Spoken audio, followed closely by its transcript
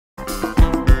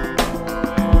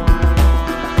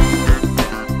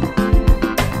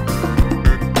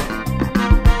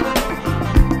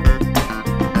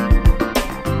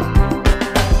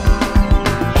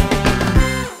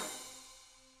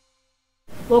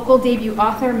local debut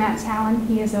author, Matt Tallon.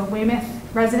 He is a Weymouth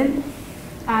resident,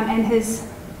 and his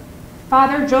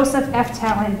father, Joseph F.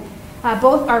 Tallon.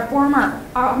 Both are former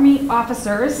Army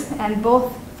officers and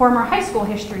both former high school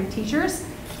history teachers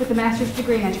with a master's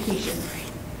degree in education.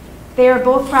 They are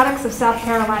both products of South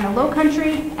Carolina low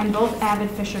country and both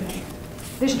avid fishermen.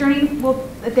 This journey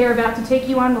that they're about to take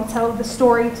you on will tell the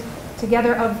story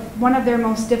together of one of their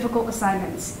most difficult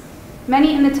assignments.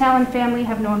 Many in the Tallon family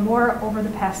have known war over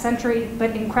the past century,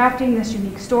 but in crafting this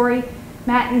unique story,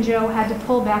 Matt and Joe had to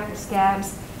pull back the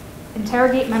scabs,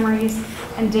 interrogate memories,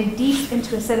 and dig deep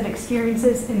into a set of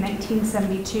experiences in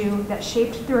 1972 that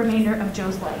shaped the remainder of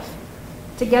Joe's life.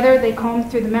 Together, they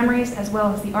combed through the memories as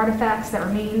well as the artifacts that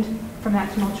remained from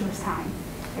that tumultuous time.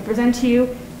 I present to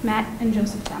you Matt and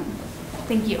Joseph Tallon.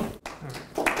 Thank you.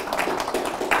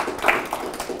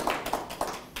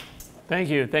 Thank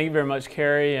you. Thank you very much,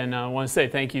 Carrie. And I want to say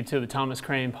thank you to the Thomas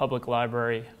Crane Public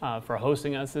Library for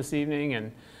hosting us this evening.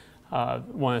 And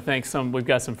want to thank we've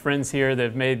got some friends here that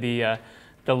have made the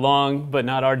long but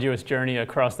not arduous journey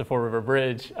across the Fort River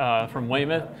Bridge from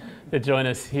Weymouth to join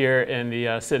us here in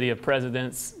the City of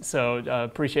Presidents. So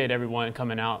appreciate everyone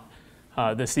coming out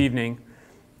this evening.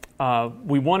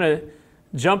 We want to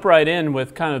jump right in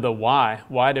with kind of the why.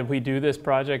 Why did we do this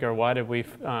project, or why did we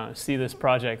see this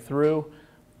project through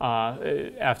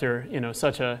after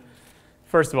such a,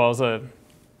 first of all, it was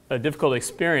a difficult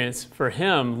experience for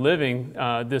him living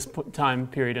this time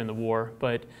period in the war,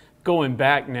 but going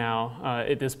back now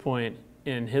at this point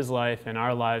in his life and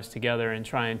our lives together and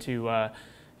trying to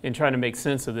make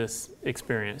sense of this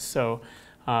experience. So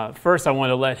first I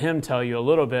want to let him tell you a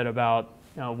little bit about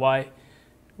why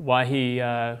he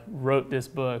wrote this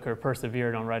book or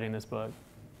persevered on writing this book.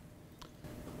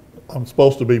 I'm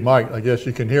supposed to be mic'd. I guess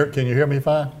you can hear. Can you hear me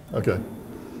fine? Okay.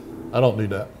 I don't need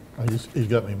that. He's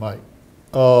got me mic'd.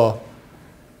 I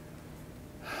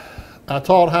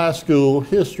taught high school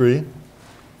history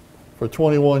for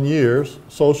 21 years,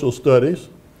 social studies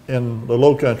in the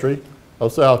low country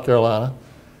of South Carolina.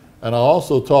 And I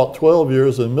also taught 12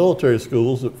 years in military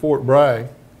schools at Fort Bragg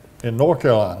in North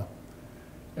Carolina.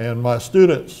 And my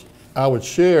students, I would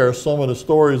share some of the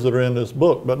stories that are in this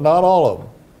book, but not all of them,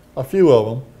 a few of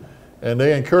them. And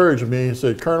they encouraged me and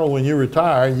said, Colonel, when you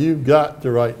retire, you've got to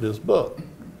write this book.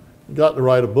 You got to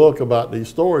write a book about these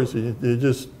stories.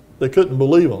 They couldn't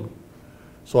believe them.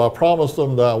 So I promised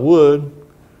them that I would.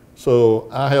 So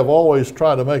I have always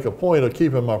tried to make a point of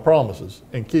keeping my promises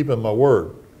and keeping my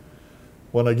word.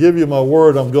 When I give you my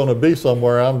word I'm going to be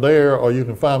somewhere, I'm there, or you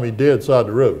can find me dead side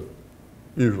the road,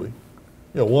 usually.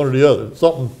 One or the other.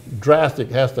 Something drastic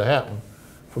has to happen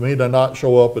for me to not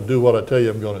show up and do what I tell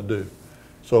you I'm going to do.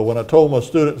 So when I told my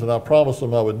students and I promised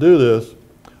them I would do this,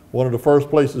 one of the first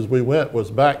places we went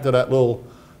was back to that little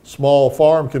small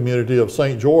farm community of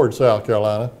St. George, South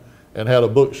Carolina, and had a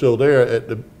book show there at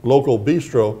the local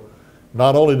bistro.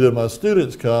 Not only did my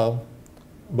students come,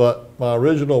 but my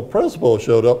original principal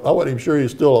showed up. I wasn't even sure he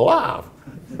was still alive.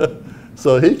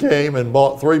 So he came and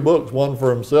bought 3 books, one for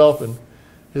himself and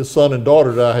his son and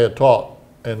daughter that I had taught,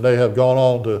 and they have gone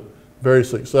on to very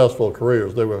successful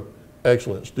careers. They were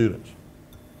excellent students.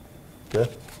 Okay.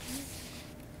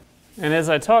 And as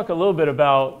I talk a little bit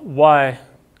about why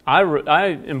I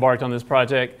embarked on this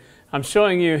project, I'm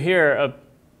showing you here a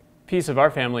piece of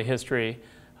our family history.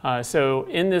 So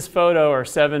in this photo are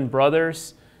 7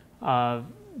 brothers.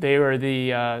 They were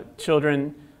the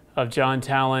children of John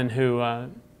Tallon, who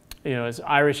has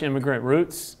Irish immigrant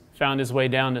roots, found his way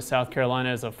down to South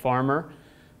Carolina as a farmer.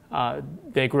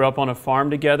 They grew up on a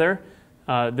farm together.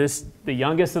 The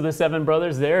youngest of the 7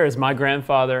 brothers there is my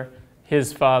grandfather,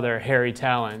 his father, Harry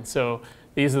Tallon. So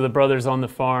these are the brothers on the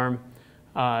farm.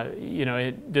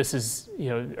 This is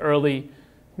early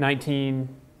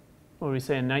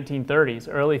 1930s,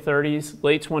 early 30s,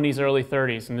 late 20s, early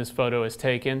 30s, and this photo is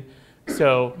taken.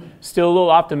 So still a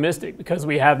little optimistic because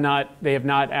they have not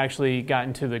actually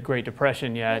gotten to the Great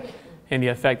Depression yet and the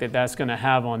effect that that's going to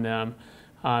have on them.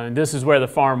 And this is where the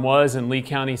farm was in Lee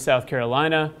County, South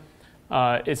Carolina.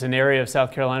 It's an area of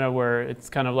South Carolina where it's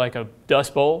kind of like a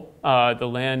dust bowl. The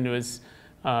land was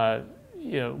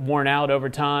worn out over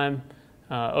time,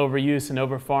 overuse and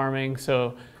over-farming.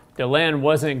 So the land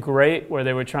wasn't great where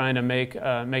they were trying to make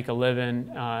a living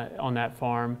on that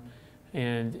farm.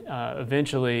 And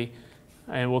eventually,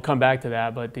 and we'll come back to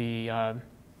that, but the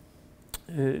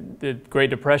Great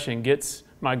Depression gets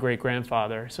my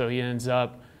great-grandfather. So he ends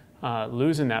up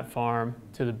losing that farm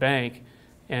to the bank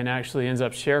and actually ends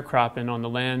up sharecropping on the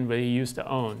land that he used to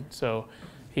own. So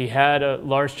he had a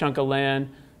large chunk of land.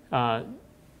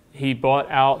 He bought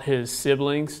out his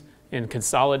siblings and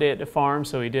consolidated the farm,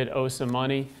 so he did owe some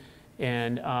money.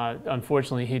 And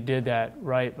unfortunately, he did that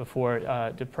right before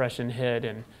Depression hit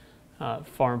and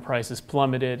farm prices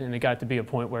plummeted, and it got to be a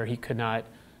point where he could not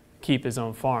keep his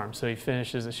own farm. So he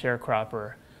finished as a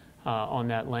sharecropper on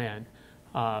that land.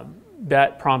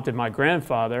 That prompted my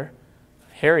grandfather,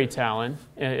 Harry Tallon,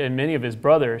 and many of his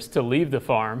brothers to leave the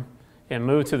farm and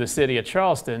move to the city of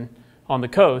Charleston on the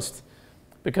coast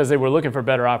because they were looking for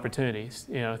better opportunities.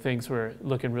 You know, things were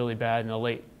looking really bad in the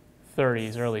late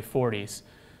 30s, early 40s.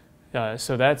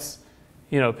 So that's,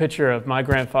 you know, a picture of my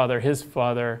grandfather, his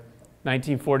father,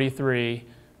 1943.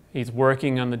 He's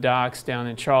working on the docks down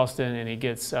in Charleston, and he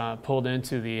gets pulled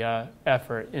into the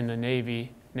effort in the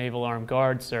Navy, Naval Armed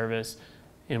Guard Service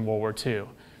in World War II.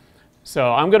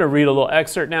 So I'm going to read a little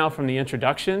excerpt now from the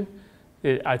introduction.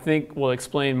 It, I think, will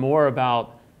explain more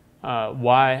about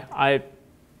why I,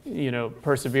 you know,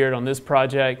 persevered on this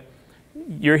project.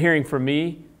 You're hearing from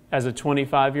me as a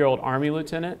 25-year-old Army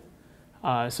lieutenant.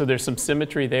 So there's some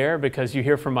symmetry there because you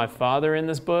hear from my father in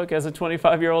this book as a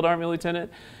 25-year-old Army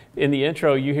lieutenant. In the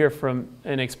intro, you hear from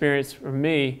an experience from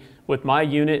me with my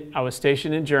unit. I was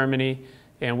stationed in Germany,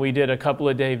 and we did a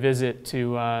couple-of-day visit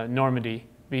to Normandy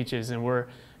beaches, and we're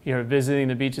visiting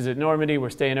the beaches at Normandy. We're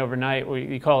staying overnight.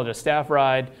 We call it a staff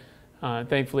ride.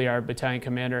 Thankfully, our battalion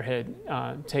commander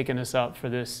had taken us up for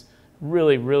this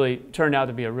really turned out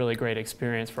to be a really great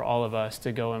experience for all of us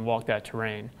to go and walk that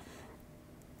terrain.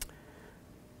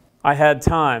 I had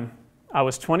time. I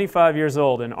was 25 years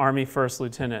old and Army First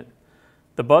Lieutenant.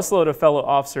 The busload of fellow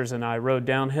officers and I rode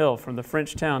downhill from the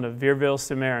French town of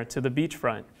Vierville-sur-Mer to the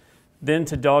beachfront, then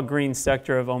to Dog Green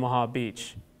sector of Omaha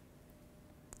Beach.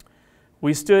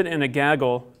 We stood in a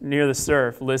gaggle near the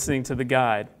surf listening to the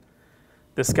guide.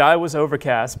 The sky was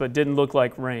overcast but didn't look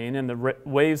like rain, and the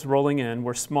waves rolling in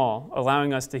were small,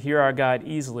 allowing us to hear our guide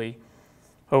easily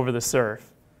over the surf.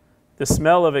 The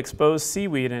smell of exposed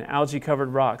seaweed and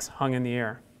algae-covered rocks hung in the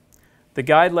air. The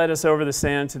guide led us over the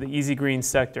sand to the Easy Green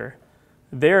sector.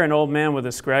 There, an old man with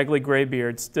a scraggly gray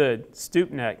beard stood,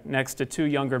 stoop-necked, next to two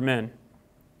younger men,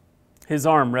 his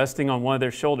arm resting on one of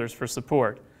their shoulders for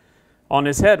support. On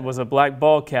his head was a black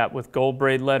ball cap with gold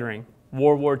braid lettering.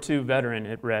 World War II veteran,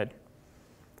 it read.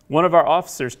 One of our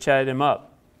officers chatted him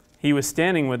up. He was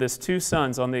standing with his two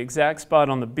sons on the exact spot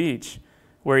on the beach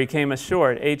where he came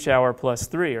ashore at H hour plus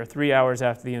 3, or 3 hours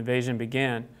after the invasion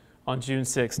began, on June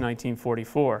 6,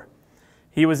 1944.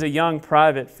 He was a young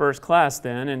private first class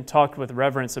then and talked with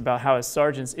reverence about how his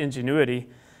sergeant's ingenuity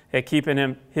at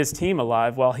keeping his team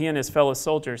alive while he and his fellow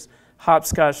soldiers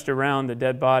hopscotched around the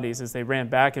dead bodies as they ran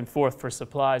back and forth for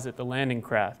supplies at the landing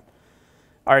craft.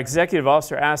 Our executive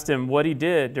officer asked him what he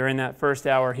did during that first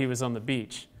hour he was on the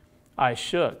beach. "I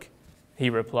shook," he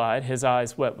replied, his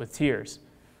eyes wet with tears.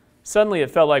 Suddenly it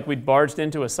felt like we'd barged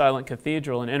into a silent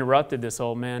cathedral and interrupted this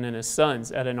old man and his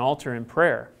sons at an altar in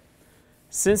prayer.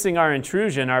 Sensing our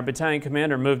intrusion, our battalion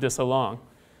commander moved us along.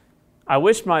 I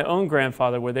wished my own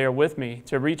grandfather were there with me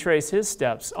to retrace his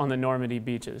steps on the Normandy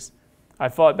beaches. I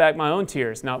fought back my own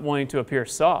tears, not wanting to appear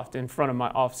soft in front of my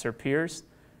officer peers.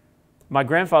 My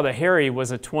grandfather Harry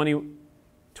was a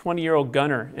 20-year-old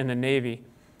gunner in the Navy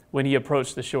when he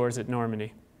approached the shores at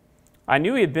Normandy. I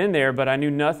knew he had been there, but I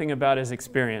knew nothing about his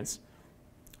experience.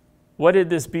 What did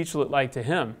this beach look like to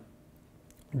him?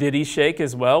 Did he shake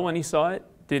as well when he saw it?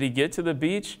 Did he get to the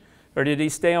beach, or did he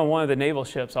stay on one of the naval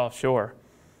ships offshore?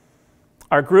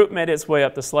 Our group made its way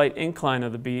up the slight incline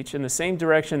of the beach in the same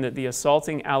direction that the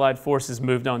assaulting Allied forces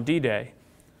moved on D-Day.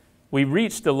 We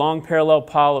reached the long parallel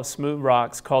pile of smooth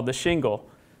rocks called the Shingle,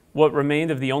 what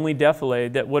remained of the only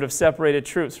defilade that would have separated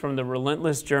troops from the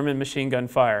relentless German machine gun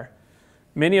fire.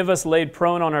 Many of us laid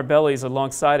prone on our bellies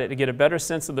alongside it to get a better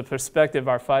sense of the perspective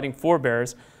our fighting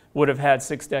forebears would have had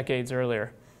 6 decades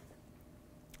earlier.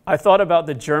 I thought about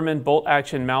the German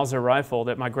bolt-action Mauser rifle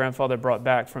that my grandfather brought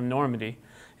back from Normandy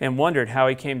and wondered how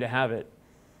he came to have it.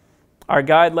 Our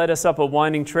guide led us up a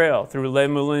winding trail through Les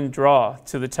Moulins Draw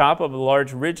to the top of a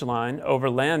large ridgeline over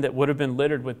land that would have been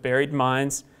littered with buried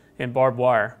mines and barbed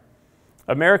wire.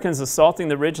 Americans assaulting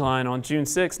the ridgeline on June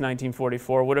 6,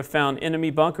 1944 would have found enemy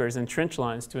bunkers and trench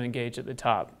lines to engage at the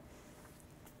top.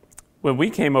 When we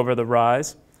came over the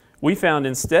rise, we found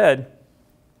instead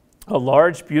a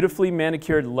large, beautifully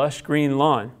manicured, lush green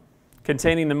lawn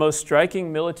containing the most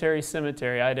striking military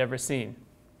cemetery I'd ever seen.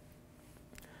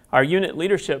 Our unit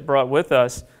leadership brought with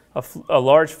us a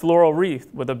large floral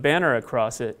wreath with a banner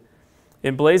across it,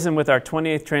 emblazoned with our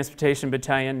 28th Transportation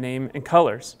Battalion name and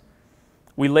colors.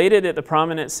 We laid it at the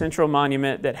prominent central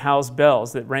monument that housed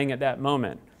bells that rang at that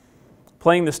moment,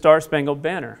 playing the Star-Spangled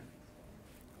Banner.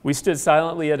 We stood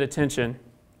silently at attention.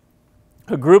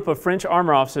 A group of French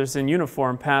armor officers in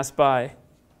uniform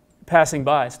passing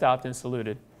by stopped and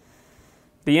saluted.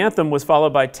 The anthem was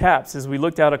followed by taps as we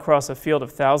looked out across a field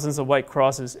of thousands of white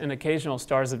crosses and occasional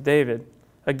stars of David.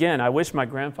 Again, I wish my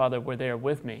grandfather were there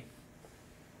with me.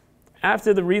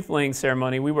 After the wreath-laying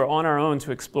ceremony, we were on our own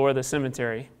to explore the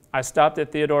cemetery. I stopped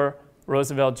at Theodore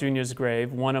Roosevelt Jr.'s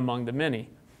grave, one among the many.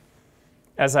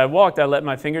 As I walked, I let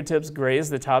my fingertips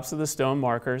graze the tops of the stone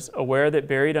markers, aware that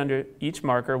buried under each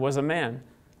marker was a man,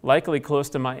 likely close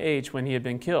to my age when he had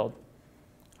been killed.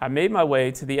 I made my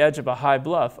way to the edge of a high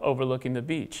bluff overlooking the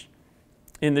beach.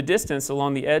 In the distance,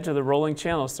 along the edge of the rolling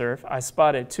channel surf, I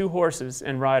spotted 2 horses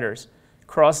and riders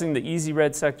crossing the easy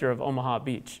red sector of Omaha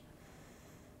Beach.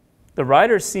 The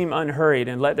riders seemed unhurried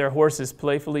and let their horses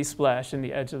playfully splash in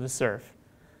the edge of the surf.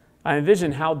 I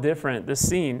envisioned how different the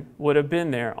scene would have been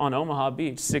there on Omaha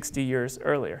Beach 60 years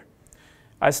earlier.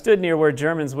 I stood near where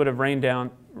Germans would have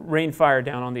rained fire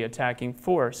down on the attacking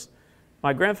force.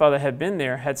 My grandfather had been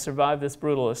there, had survived this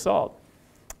brutal assault,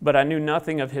 but I knew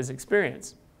nothing of his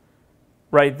experience.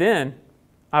 Right then,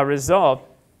 I resolved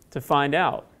to find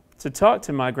out, to talk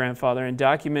to my grandfather and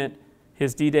document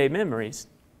his D-Day memories.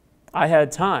 I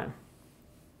had time.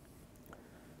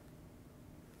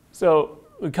 So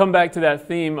we come back to that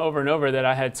theme over and over that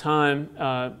I had time,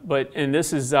 and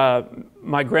this is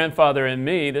my grandfather and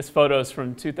me. This photo is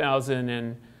from 2000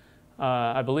 and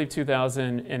I believe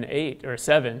 2008 or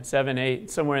 7, 8,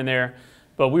 somewhere in there.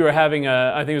 But we were having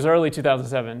I think it was early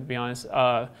 2007, to be honest.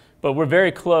 But we're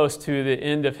very close to the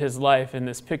end of his life in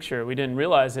this picture. We didn't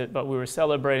realize it, but we were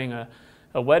celebrating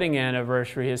a wedding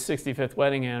anniversary, his 65th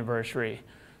wedding anniversary.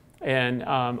 And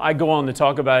I go on to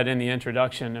talk about it in the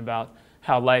introduction about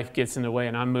how life gets in the way,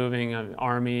 and I'm moving an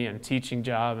army and teaching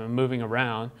job and moving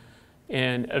around.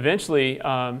 And eventually,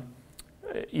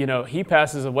 he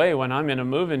passes away when I'm in a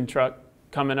moving truck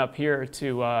coming up here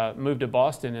to move to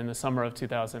Boston in the summer of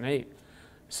 2008.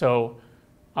 So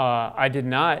I did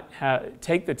not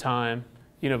take the time,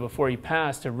 before he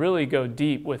passed to really go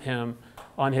deep with him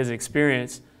on his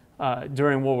experience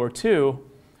during World War II.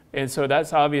 And so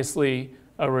that's obviously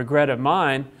a regret of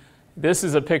mine. This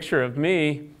is a picture of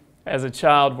me as a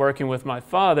child working with my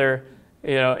father,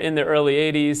 in the early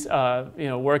 80s,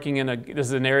 working this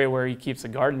is an area where he keeps a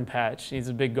garden patch. He's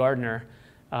a big gardener.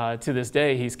 To this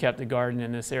day, he's kept a garden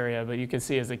in this area. But you can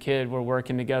see as a kid, we're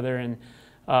working together, and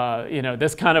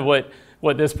this kind of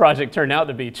what this project turned out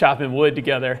to be, chopping wood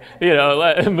together,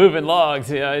 moving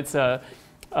logs. It's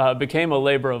became a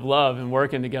labor of love and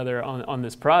working together on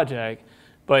this project.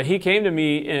 But he came to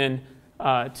me in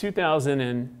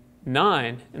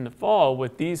 2009 in the fall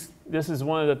with these. This is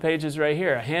one of the pages right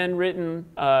here, a handwritten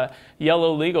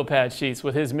yellow legal pad sheets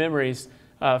with his memories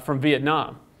from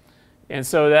Vietnam. And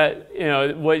so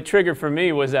that, what triggered for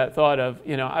me was that thought of,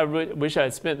 I wish I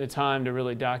had spent the time to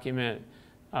really document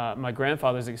my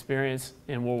grandfather's experience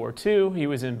in World War II. He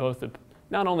was in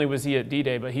not only was he at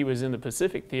D-Day, but he was in the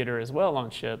Pacific Theater as well on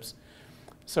ships.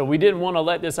 So we didn't want to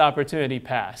let this opportunity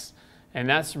pass. And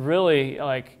that's really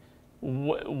like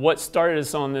what started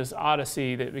us on this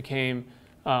odyssey that became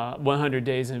 100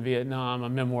 Days in Vietnam, a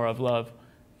memoir of love,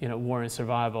 war and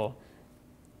survival.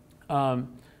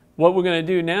 What we're going to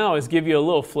do now is give you a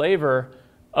little flavor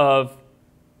of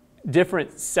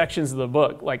different sections of the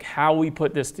book, like how we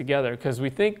put this together, because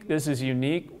we think this is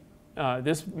unique.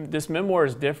 This memoir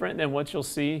is different than what you'll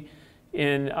see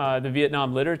in the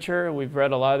Vietnam literature. We've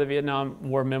read a lot of the Vietnam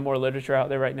War memoir literature out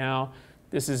there right now.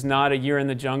 This is not A Year in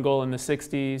the Jungle in the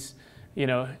 60s.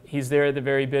 He's there at the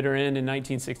very bitter end in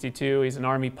 1962. He's an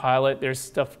Army pilot. There's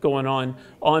stuff going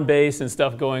on base and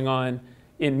stuff going on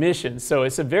in missions. So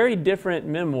it's a very different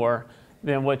memoir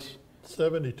than what...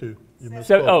 72.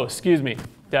 Oh, excuse me.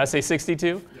 Did I say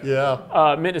 62? Yeah.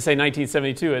 I meant to say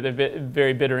 1972 at the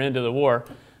very bitter end of the war.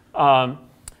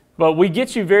 But we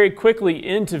get you very quickly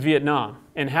into Vietnam.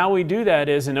 And how we do that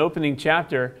is an opening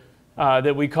chapter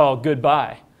that we call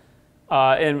Goodbye.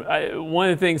 One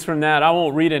of the things from that, I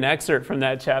won't read an excerpt from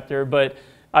that chapter, but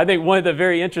I think one of the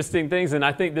very interesting things, and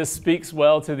I think this speaks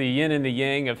well to the yin and the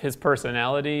yang of his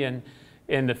personality and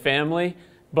the family,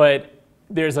 but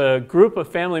there's a group of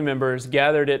family members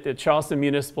gathered at the Charleston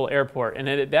Municipal Airport, and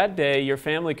at that day, your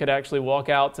family could actually walk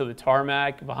out to the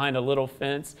tarmac behind a little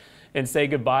fence and say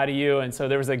goodbye to you. And so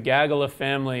there was a gaggle of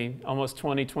family, almost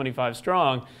 20, 25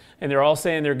 strong, and they're all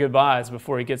saying their goodbyes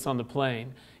before he gets on the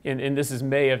plane. And this is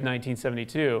May of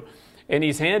 1972. And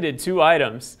he's handed 2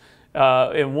 items.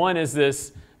 And one is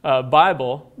this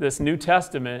Bible, this New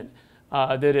Testament,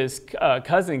 that his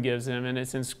cousin gives him, and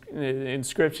it's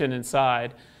inscription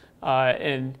inside.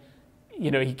 And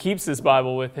he keeps this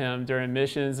Bible with him during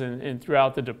missions and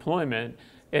throughout the deployment.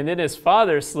 And then his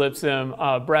father slips him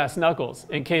brass knuckles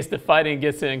in case the fighting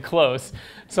gets in close.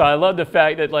 So I love the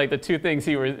fact that like the two things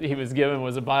he was given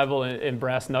was a Bible and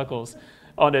brass knuckles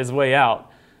on his way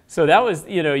out. So that was,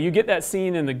 you get that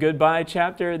scene in the goodbye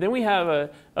chapter. Then we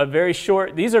have a very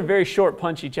short, these are very short,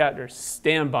 punchy chapters,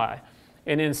 standby.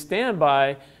 And in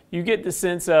standby, you get the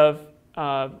sense of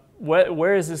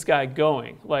where is this guy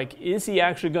going? Like, is he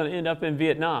actually going to end up in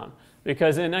Vietnam?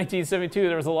 Because in 1972,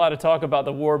 there was a lot of talk about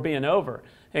the war being over,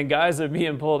 and guys are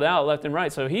being pulled out left and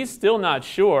right. So he's still not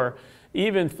sure,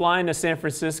 even flying to San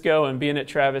Francisco and being at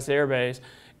Travis Air Base,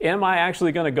 am I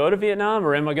actually going to go to Vietnam,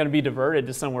 or am I going to be diverted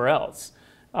to somewhere else?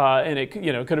 And it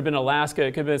could have been Alaska,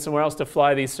 it could have been somewhere else to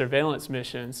fly these surveillance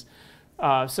missions.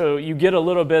 So you get a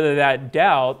little bit of that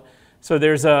doubt. So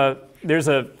there's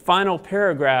a final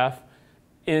paragraph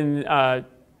in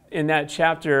that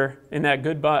chapter, in that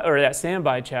goodbye or that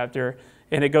standby chapter,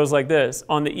 and it goes like this: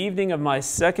 on the evening of my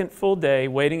second full day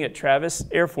waiting at Travis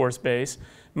Air Force Base,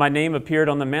 my name appeared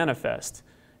on the manifest.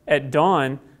 At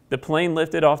dawn, the plane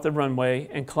lifted off the runway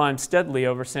and climbed steadily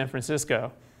over San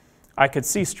Francisco. I could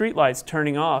see streetlights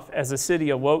turning off as the city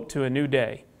awoke to a new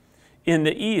day. In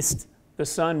the east, the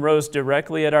sun rose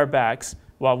directly at our backs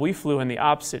while we flew in the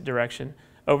opposite direction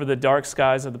over the dark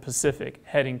skies of the Pacific,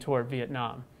 heading toward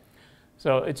Vietnam.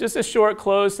 So it's just a short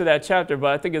close to that chapter,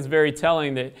 but I think it's very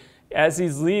telling that as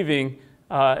he's leaving,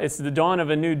 it's the dawn of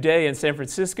a new day in San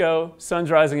Francisco, sun's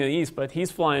rising in the east, but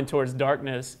he's flying towards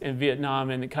darkness in Vietnam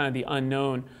and kind of the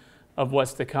unknown of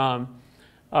what's to come.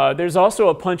 There's also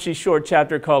a punchy short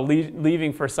chapter called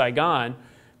Leaving for Saigon.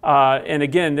 And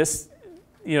again, this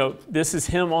is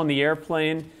him on the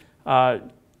airplane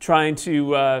trying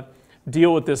to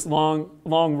deal with this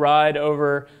long ride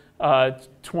over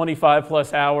 25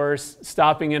 plus hours,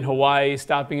 stopping in Hawaii,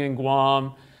 stopping in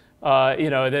Guam.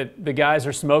 The guys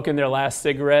are smoking their last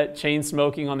cigarette, chain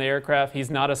smoking on the aircraft.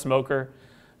 He's not a smoker.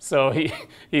 So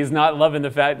he's not loving the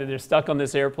fact that they're stuck on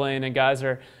this airplane and guys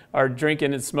are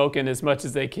drinking and smoking as much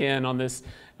as they can on this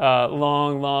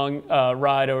long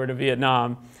ride over to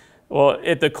Vietnam. Well,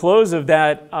 at the close of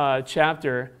that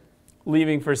chapter,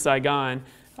 Leaving for Saigon,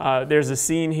 there's a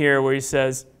scene here where he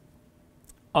says,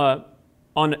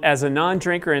 as a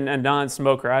non-drinker and a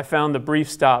non-smoker, I found the brief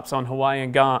stops on Hawaii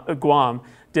and Guam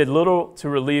did little to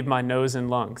relieve my nose and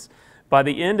lungs. By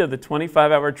the end of the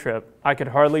 25-hour trip, I could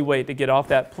hardly wait to get off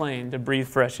that plane to breathe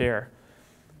fresh air.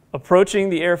 Approaching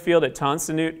the airfield at Tan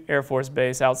Son Nhut Air Force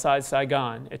Base outside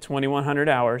Saigon at 2100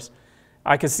 hours,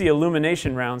 I could see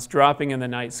illumination rounds dropping in the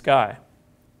night sky.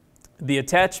 The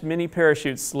attached mini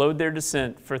parachutes slowed their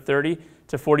descent for 30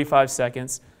 to 45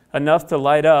 seconds, enough to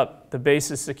light up the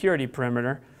base's security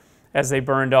perimeter as they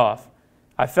burned off.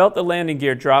 I felt the landing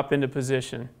gear drop into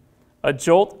position. A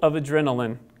jolt of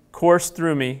adrenaline coursed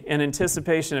through me in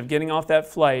anticipation of getting off that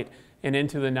flight and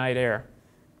into the night air.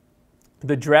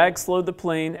 The drag slowed the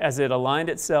plane as it aligned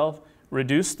itself,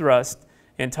 reduced thrust,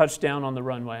 and touched down on the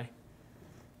runway.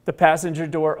 The passenger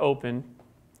door opened.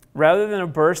 Rather than a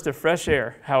burst of fresh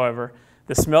air, however,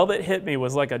 the smell that hit me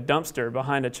was like a dumpster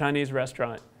behind a Chinese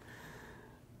restaurant.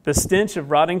 The stench of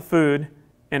rotting food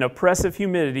and oppressive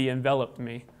humidity enveloped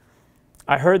me.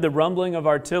 I heard the rumbling of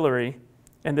artillery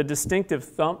and the distinctive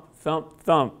thump, thump,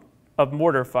 thump of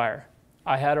mortar fire.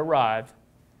 I had arrived.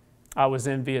 I was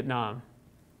in Vietnam.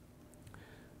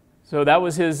 So that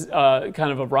was his kind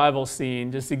of arrival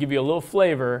scene, just to give you a little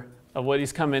flavor of what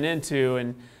he's coming into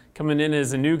and coming in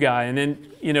as a new guy. And then,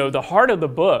 the heart of the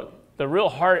book, the real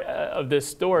heart of this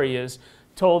story is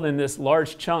told in this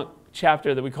large chunk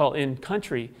chapter that we call In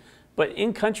Country. But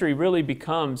In Country really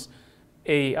becomes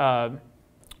that's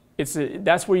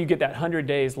where you get that 100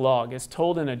 days log. It's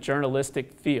told in a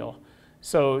journalistic feel.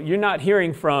 So you're not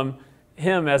hearing from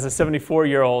him as a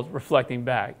 74-year-old reflecting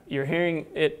back. You're hearing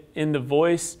it in the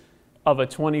voice of a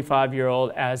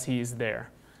 25-year-old as he's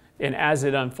there and as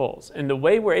it unfolds. And the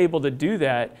way we're able to do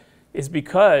that is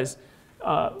because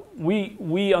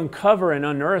we uncover and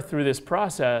unearth through this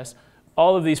process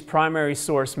all of these primary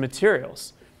source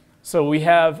materials. So we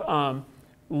have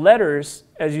letters,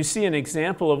 as you see an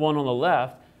example of one on the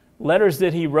left, letters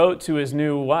that he wrote to his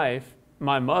new wife,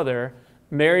 my mother,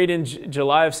 married in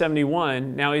July of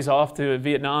 71. Now he's off to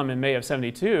Vietnam in May of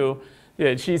 72.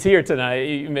 Yeah, she's here tonight.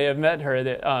 You may have met her.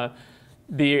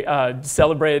 That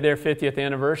celebrated their 50th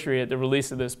anniversary at the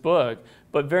release of this book.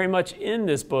 But very much in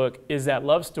this book is that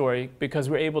love story because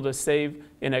we're able to save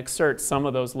and excerpt some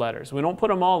of those letters. We don't put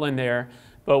them all in there,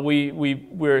 but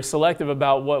we're selective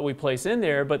about what we place in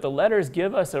there. But the letters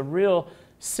give us a real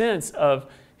sense of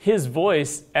his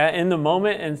voice in the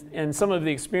moment and some of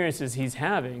the experiences he's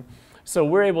having. So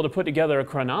we're able to put together a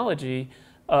chronology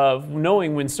of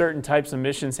knowing when certain types of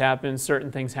missions happen,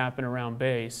 certain things happen around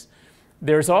base.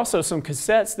 There's also some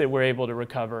cassettes that we're able to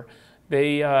recover.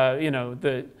 They,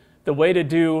 the way to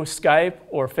do Skype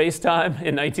or FaceTime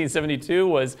in 1972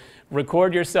 was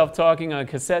record yourself talking on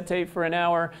cassette tape for an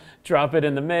hour, drop it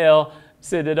in the mail,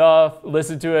 send it off,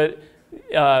 listen to it,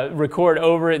 record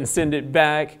over it and send it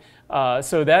back.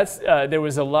 So there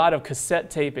was a lot of cassette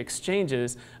tape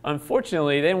exchanges.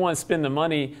 Unfortunately, they didn't want to spend the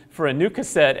money for a new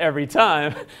cassette every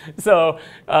time. So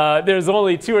there's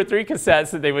only 2 or 3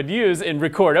 cassettes that they would use and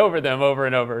record over them over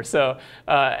and over. So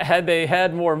had they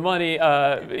had more money,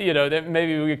 then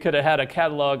maybe we could have had a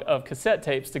catalog of cassette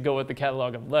tapes to go with the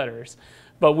catalog of letters.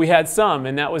 But we had some,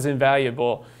 and that was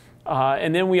invaluable.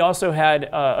 And then we also had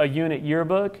a unit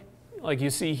yearbook, like you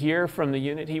see here from the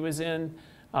unit he was in.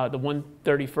 The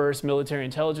 131st Military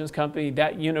Intelligence Company.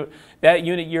 That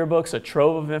unit yearbook's a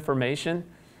trove of information.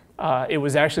 It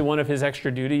was actually one of his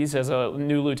extra duties as a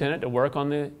new lieutenant to work on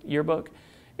the yearbook.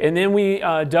 And then we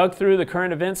dug through the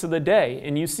current events of the day.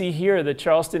 And you see here the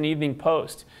Charleston Evening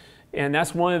Post. And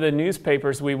that's one of the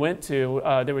newspapers we went to.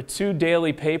 There were 2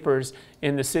 daily papers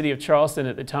in the city of Charleston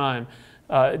at the time.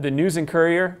 The News and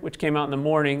Courier, which came out in the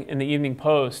morning, and the Evening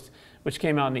Post, which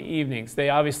came out in the evenings. They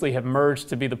obviously have merged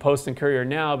to be the Post and Courier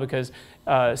now because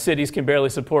cities can barely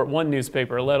support one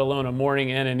newspaper, let alone a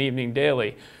morning and an evening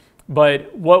daily.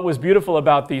 But what was beautiful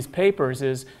about these papers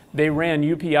is they ran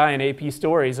UPI and AP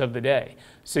stories of the day.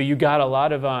 So you got a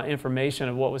lot of information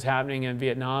of what was happening in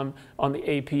Vietnam on the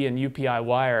AP and UPI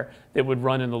wire that would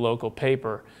run in the local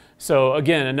paper. So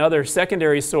again, another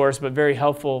secondary source, but very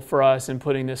helpful for us in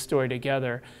putting this story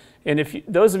together. And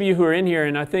those of you who are in here,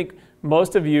 and I think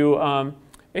most of you,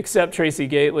 except Tracy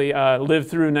Gately, lived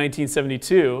through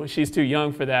 1972. She's too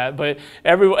young for that. But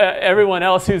everyone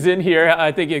else who's in here,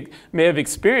 I think it may have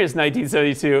experienced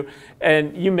 1972.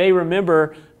 And you may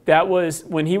remember that was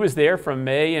when he was there from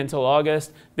May until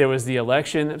August. There was the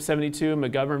election of 72,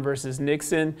 McGovern versus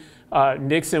Nixon.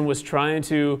 Nixon was trying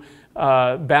to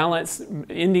balance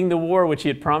ending the war, which he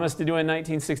had promised to do in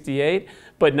 1968,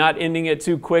 but not ending it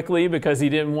too quickly because he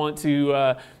didn't want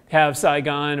to have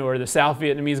Saigon or the South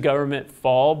Vietnamese government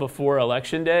fall before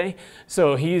Election Day.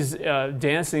 So he's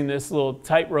dancing this little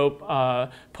tightrope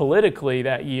politically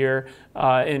that year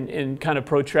in kind of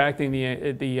protracting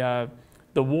the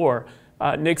war.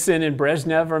 Nixon and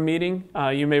Brezhnev are meeting.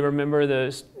 You may remember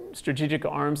the strategic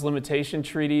arms limitation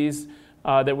treaties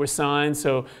that were signed.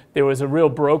 So there was a real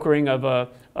brokering of a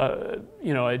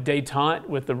détente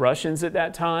with the Russians at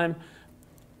that time.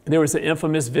 There was an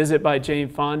infamous visit by Jane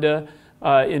Fonda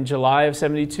in July of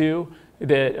 72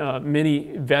 that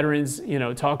many veterans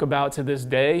talk about to this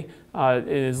day.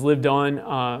 It has lived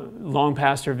on long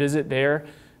past her visit there.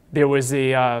 There was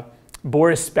a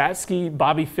Boris Spassky,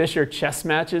 Bobby Fischer chess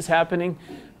matches happening,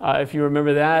 if you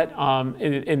remember that.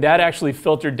 And that actually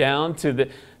filtered down to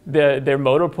their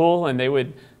motor pool, and they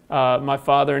would, my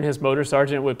father and his motor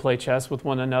sergeant would play chess with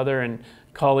one another and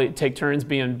take turns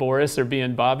being Boris or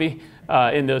being Bobby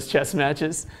in those chess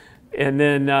matches. And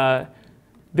then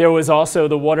there was also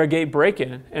the Watergate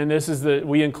break-in, and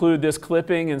we include this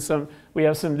clipping and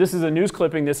this is a news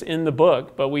clipping that's in the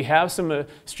book, but we have some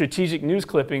strategic news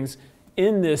clippings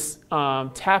in this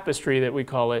tapestry that we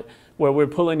call it, where we're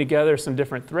pulling together some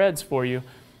different threads for you.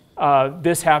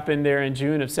 This happened there in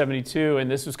June of 72, and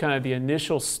this was kind of the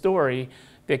initial story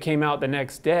that came out the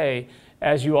next day.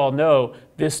 As you all know,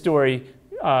 this story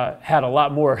had a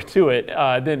lot more to it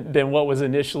than what was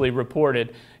initially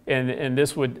reported, and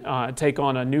this would take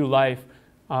on a new life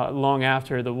long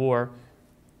after the war.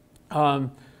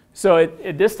 So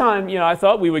at this time, I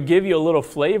thought we would give you a little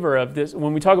flavor of this.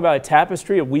 When we talk about a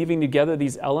tapestry of weaving together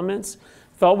these elements,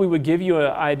 thought we would give you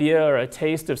an idea or a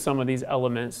taste of some of these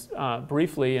elements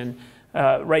briefly. And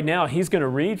right now, he's going to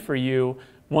read for you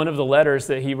one of the letters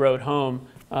that he wrote home,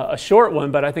 a short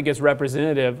one, but I think it's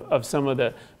representative of some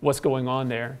of what's going on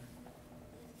there.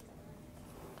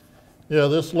 Yeah,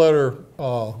 this letter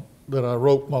that I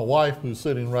wrote my wife, who's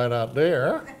sitting right out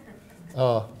there,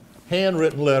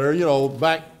 handwritten letter.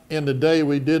 Back in the day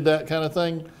we did that kind of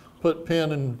thing, put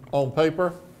pen on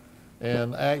paper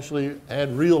and actually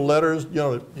had real letters.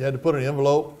 You had to put an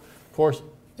envelope. Of course,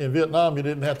 in Vietnam, you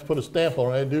didn't have to put a stamp on it.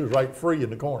 All you had to do was write free in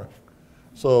the corner.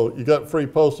 So you got free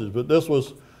postage. But this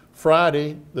was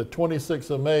Friday, the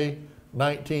 26th of May,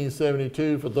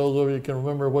 1972. For those of you who can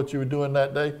remember what you were doing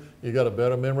that day, you got a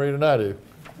better memory than I do.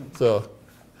 So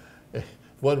if it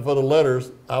wasn't for the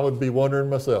letters, I would be wondering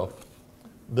myself.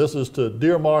 This is to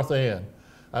Dear Martha Ann.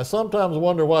 I sometimes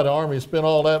wonder why the Army spent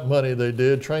all that money they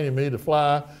did training me to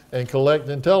fly and collect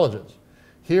intelligence.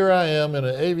 Here I am in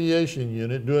an aviation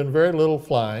unit doing very little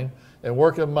flying, and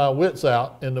working my wits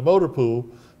out in the motor pool,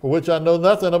 for which I know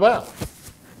nothing about.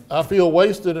 I feel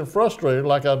wasted and frustrated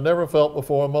like I've never felt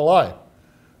before in my life.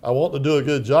 I want to do a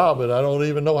good job, but I don't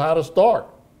even know how to start.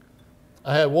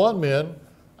 I had one man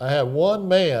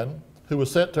who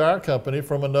was sent to our company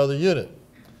from another unit.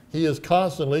 He is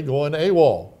constantly going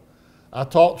AWOL. I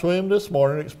talked to him this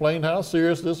morning and explained how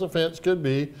serious this offense could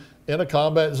be in a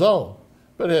combat zone,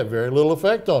 but it had very little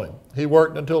effect on him. He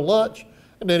worked until lunch,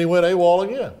 and then he went AWOL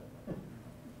again.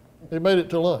 He made it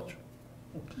to lunch.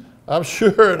 I'm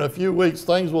sure in a few weeks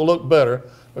things will look better,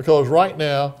 because right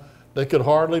now they could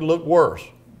hardly look worse.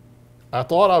 I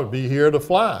thought I would be here to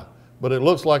fly, but it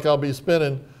looks like I'll be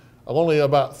spending only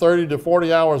about 30 to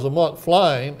 40 hours a month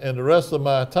flying, and the rest of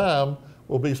my time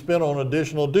will be spent on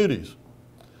additional duties.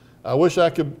 I wish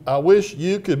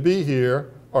you could be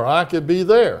here, or I could be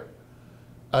there.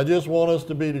 I just want us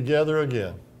to be together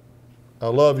again. I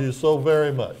love you so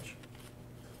very much.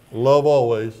 Love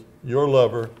always, your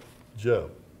lover, Joe.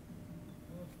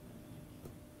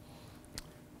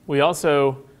 We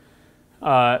also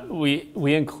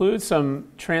we include some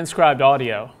transcribed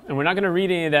audio, and we're not going to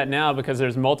read any of that now because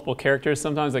there's multiple characters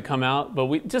sometimes that come out,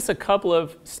 but just a couple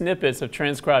of snippets of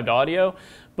transcribed audio.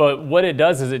 But what it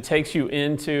does is it takes you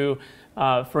into,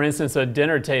 for instance, a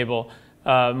dinner table.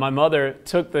 My mother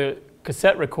took the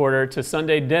cassette recorder to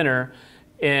Sunday dinner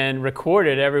and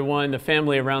recorded everyone, the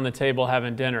family around the table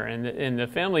having dinner. And the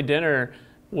family dinner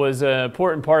was an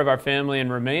important part of our family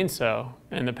and remains so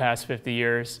in the past 50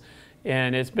 years.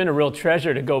 And it's been a real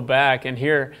treasure to go back and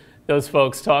hear those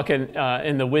folks talking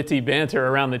in the witty banter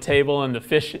around the table and the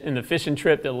fishing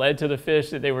trip that led to the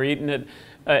fish that they were eating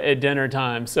at dinner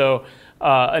time. So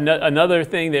another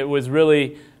thing that was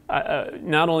really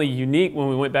not only unique when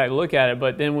we went back to look at it,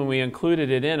 but then when we included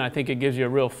it in, I think it gives you a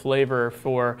real flavor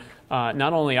for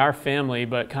not only our family,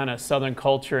 but kind of Southern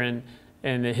culture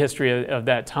and the history of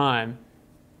that time.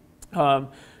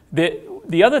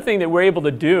 The other thing that we're able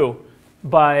to do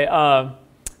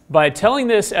by telling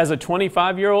this as a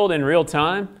 25-year-old in real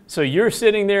time, so you're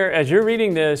sitting there, as you're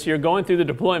reading this, you're going through the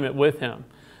deployment with him.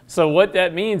 So what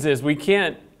that means is we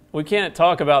can't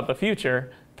talk about the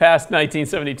future past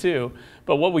 1972,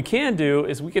 but what we can do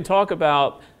is we can talk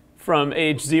about from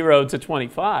age 0 to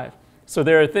 25. So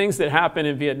there are things that happen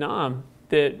in Vietnam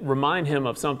that remind him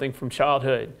of something from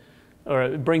childhood, or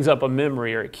it brings up a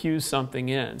memory, or it cues something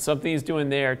in. Something he's doing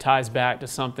there ties back to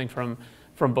something from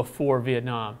before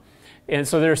Vietnam. And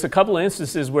so there's a couple of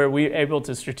instances where we're able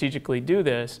to strategically do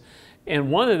this.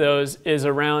 And one of those is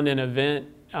around an event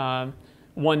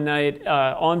one night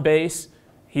on base.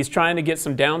 He's trying to get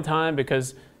some downtime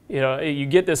because, you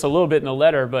get this a little bit in the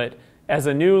letter, but as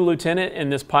a new lieutenant in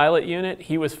this pilot unit,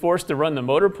 he was forced to run the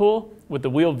motor pool with the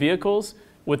wheeled vehicles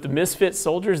with the misfit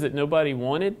soldiers that nobody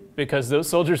wanted because those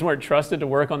soldiers weren't trusted to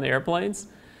work on the airplanes.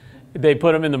 They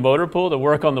put them in the motor pool to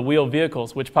work on the wheeled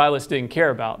vehicles, which pilots didn't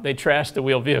care about. They trashed the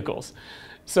wheeled vehicles.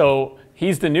 So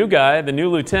he's the new guy, the new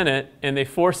lieutenant, and they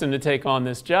forced him to take on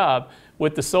this job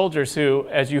with the soldiers who,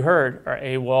 as you heard, are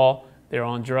AWOL. They're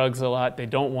on drugs a lot. They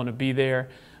don't want to be there.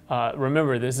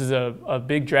 Remember, this is a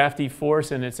big drafty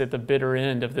force, and it's at the bitter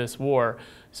end of this war.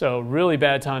 So really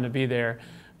bad time to be there.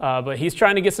 But he's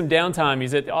trying to get some downtime.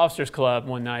 He's at the officers club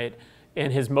one night,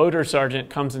 and his motor sergeant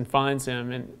comes and finds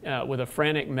him and, with a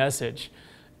frantic message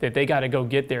that they got to go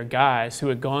get their guys who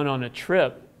had gone on a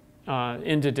trip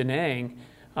into Da Nang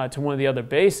to one of the other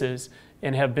bases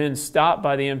and have been stopped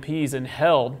by the MPs and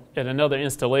held at another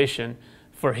installation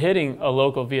for hitting a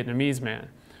local Vietnamese man.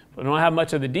 We don't have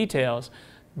much of the details,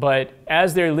 but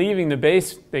as they're leaving the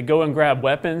base, they go and grab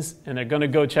weapons, and they're going to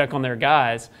go check on their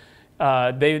guys.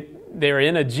 They're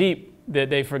in a Jeep that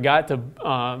they forgot to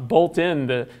bolt in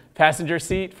the passenger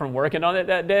seat from working on it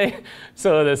that day.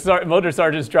 So the motor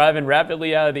sergeant's driving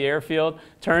rapidly out of the airfield,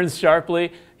 turns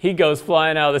sharply. He goes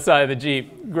flying out of the side of the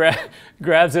Jeep,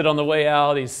 grabs it on the way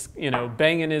out. He's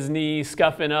banging his knee,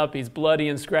 scuffing up. He's bloody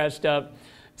and scratched up.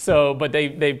 So, but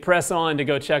they press on to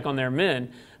go check on their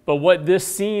men. But what this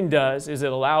scene does is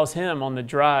it allows him on the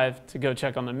drive to go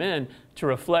check on the men to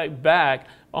reflect back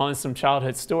on some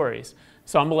childhood stories.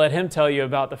 So I'm going to let him tell you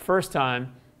about the first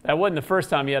time. That wasn't the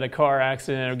first time he had a car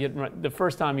accident or the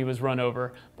first time he was run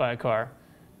over by a car.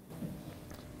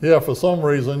 Yeah, for some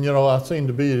reason, I seem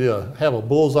to have a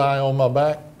bullseye on my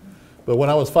back. But when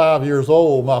I was 5 years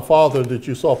old, my father, that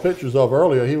you saw pictures of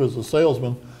earlier, he was a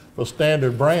salesman for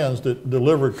Standard Brands that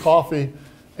delivered coffee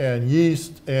and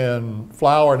yeast and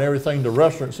flour and everything to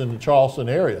restaurants in the Charleston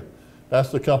area. That's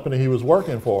the company he was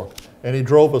working for. And he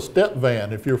drove a step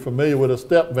van. If you're familiar with a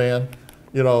step van,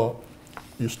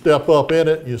 you step up in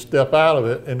it, you step out of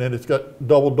it, and then it's got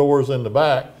double doors in the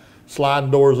back.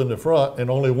 sliding doors in the front and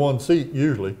only one seat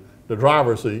usually, the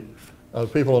driver's seat.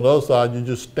 People on the other side, you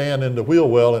just stand in the wheel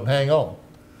well and hang on.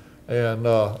 And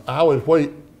I would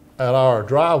wait at our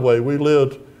driveway. We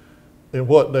lived in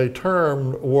what they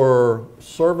termed were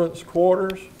servants'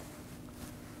 quarters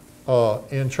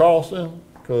in Charleston,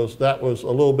 because that was a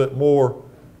little bit more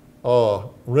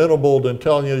rentable than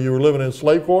telling you you were living in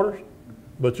slave quarters,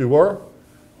 but you were.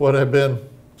 What had been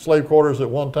slave quarters at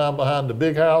one time behind the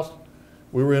big house,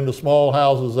 we were in the small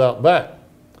houses out back,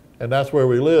 and that's where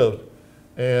we lived.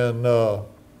 And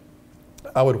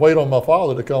I would wait on my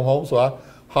father to come home, so I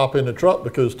hop in the truck,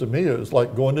 because to me it was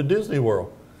like going to Disney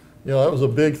World. You know, it was a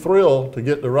big thrill to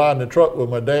get to ride in the truck with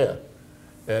my dad.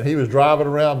 And he was driving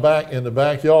around back in the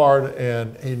backyard,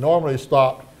 and he normally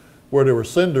stopped where there were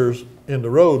cinders in the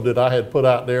road that I had put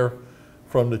out there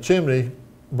from the chimney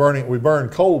burning. We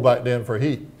burned coal back then for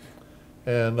heat.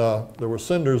 And there were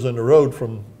cinders in the road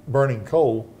from burning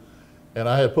coal. And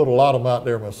I had put a lot of them out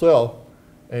there myself.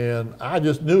 And I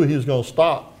just knew he was going to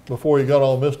stop before he got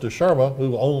on Mr. Sherman,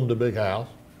 who owned the big house,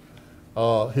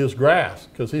 his grass,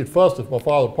 because he'd fussed if my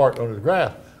father parked on his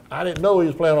grass. I didn't know he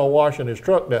was planning on washing his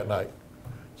truck that night.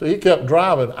 So he kept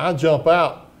driving. I jump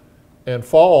out and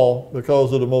fall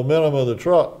because of the momentum of the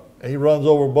truck. And he runs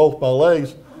over both my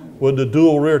legs with the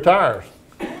dual rear tires.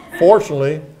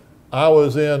 Fortunately, I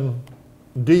was in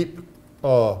deep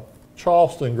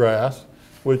Charleston grass,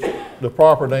 which the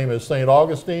proper name is St.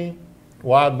 Augustine,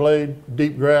 wide blade,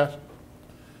 deep grass.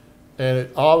 And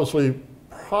it obviously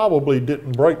probably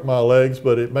didn't break my legs,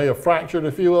 but it may have fractured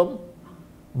a few of them,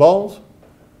 bones.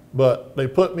 But they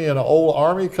put me in an old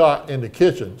army cot in the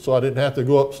kitchen, so I didn't have to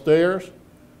go upstairs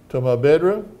to my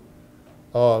bedroom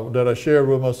that I shared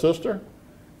with my sister.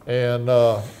 And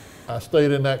I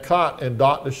stayed in that cot, and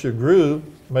Dr. Shagru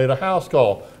made a house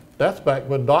call. That's back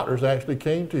when doctors actually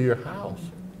came to your house.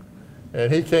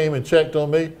 And he came and checked on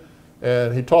me,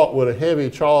 and he talked with a heavy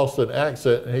Charleston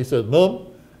accent, and he said, "Mum,"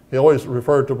 he always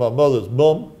referred to my mother as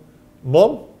Mum,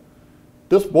 "Mum,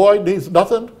 this boy needs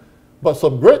nothing but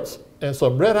some grits and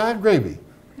some red-eyed gravy,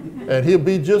 and he'll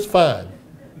be just fine.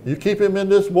 You keep him in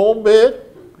this warm bed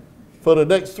for the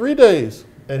next 3 days,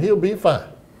 and he'll be fine."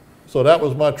 So that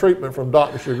was my treatment from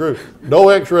Dr. Shagru. No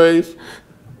x-rays,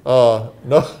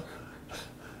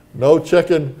 no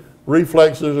checking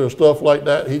reflexes or stuff like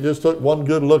that. He just took one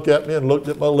good look at me and looked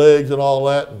at my legs and all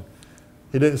that. And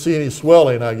he didn't see any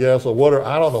swelling, I guess, or whatever.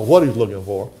 I don't know what he's looking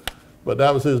for, but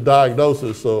that was his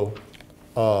diagnosis. So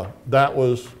that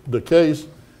was the case,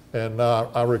 and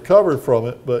I recovered from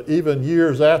it. But even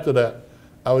years after that,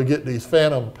 I would get these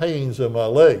phantom pains in my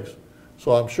legs.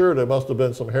 So I'm sure there must have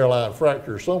been some hairline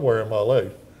fracture somewhere in my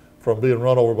legs from being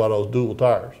run over by those dual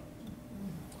tires.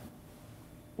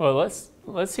 Well,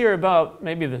 let's hear about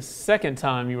maybe the second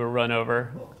time you were run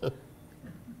over.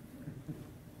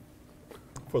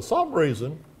 For some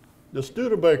reason, the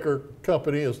Studebaker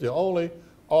Company is the only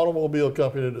automobile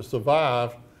company that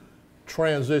survived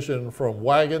transition from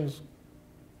wagons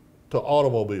to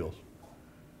automobiles.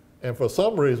 And for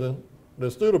some reason, the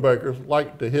Studebakers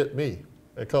like to hit me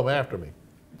and come after me.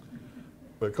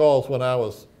 Because when I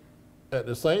was at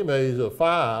the same age of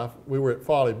 5, we were at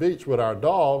Folly Beach with our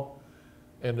dog,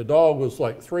 and the dog was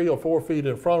like 3 or 4 feet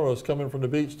in front of us coming from the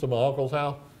beach to my uncle's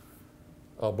house.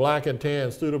 A black and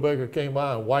tan Studebaker came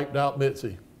by and wiped out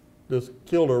Mitzi. Just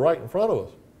killed her right in front of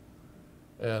us.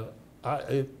 And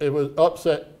it was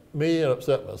upset me and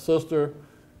upset my sister.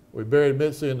 We buried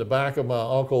Mitzi in the back of my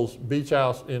uncle's beach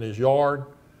house in his yard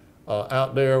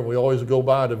out there. We always go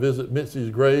by to visit Mitzi's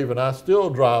grave, and I still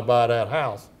drive by that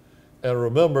house and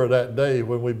remember that day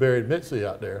when we buried Mitzi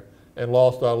out there and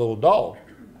lost our little dog.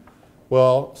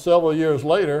 Well, several years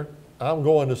later, I'm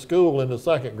going to school in the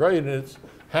 2nd grade, and it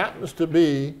happens to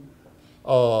be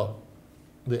the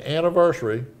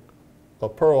anniversary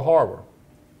of Pearl Harbor.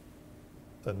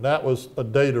 And that was a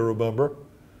day to remember.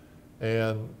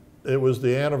 And it was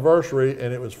the anniversary,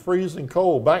 and it was freezing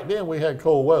cold. Back then, we had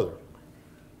cold weather.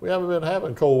 We haven't been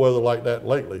having cold weather like that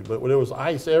lately, but there was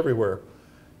ice everywhere.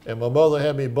 And my mother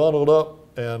had me bundled up,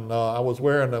 and I was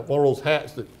wearing one of those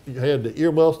hats that you had the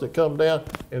earmuffs that come down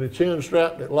and a chin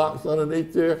strap that locks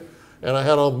underneath there. And I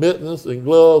had on mittens and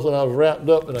gloves, and I was wrapped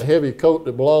up in a heavy coat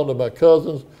that belonged to my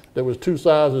cousins that was 2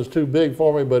 sizes too big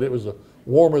for me, but it was the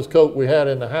warmest coat we had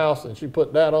in the house, and she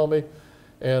put that on me.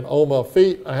 And on my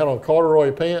feet, I had on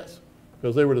corduroy pants,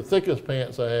 because they were the thickest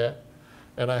pants I had,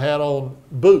 and I had on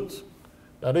boots.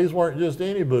 Now, these weren't just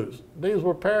any boots. These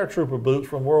were paratrooper boots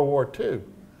from World War II.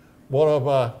 One of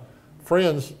my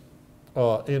friends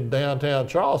in downtown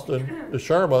Charleston, the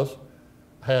Shermas,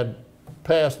 had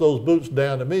passed those boots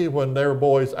down to me when their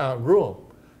boys outgrew them,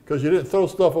 because you didn't throw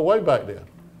stuff away back then.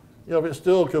 You know, if it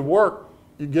still could work,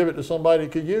 you give it to somebody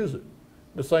that could use it.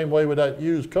 The same way with that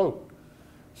used Coke.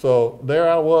 So there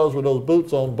I was with those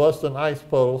boots on, busting ice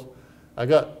puddles. I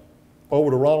got over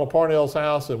to Ronald Parnell's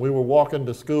house, and we were walking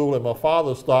to school, and my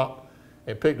father stopped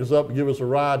and picked us up and gave us a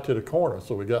ride to the corner.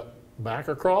 So we got back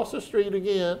across the street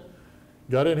again,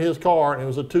 got in his car, and it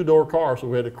was a two-door car, so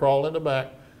we had to crawl in the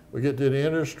back. We get to the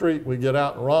end of the street, we get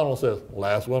out, and Ronald says,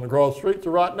 last one across the street's a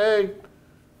rotten egg.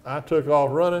 I took off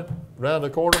running around the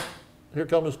corner. Here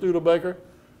comes a Studebaker,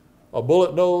 a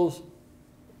bullet nose,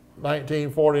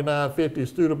 1949-50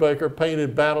 Studebaker,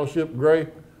 painted battleship gray,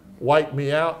 wiped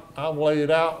me out. I'm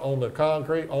laid out on the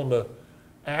concrete, on the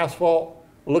asphalt,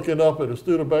 looking up at a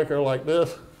Studebaker like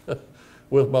this,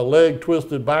 with my leg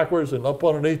twisted backwards, and up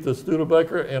underneath the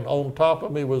Studebaker, and on top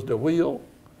of me was the wheel.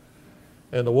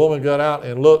 And the woman got out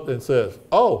and looked and says,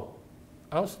 oh,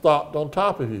 I'm stopped on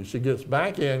top of you. She gets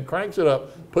back in, cranks it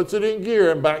up, puts it in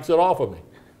gear, and backs it off of me.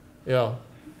 You know,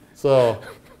 so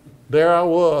there I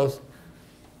was,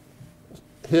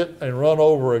 hit and run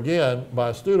over again by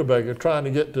a Studebaker trying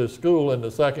to get to school in the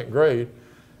second grade.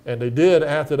 And they did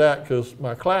after that, because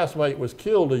my classmate was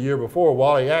killed a year before,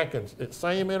 Wally Atkins, at the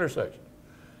same intersection.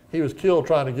 He was killed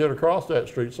trying to get across that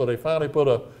street, so they finally put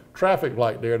a traffic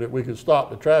light there that we could stop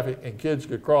the traffic and kids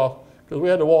could cross, because we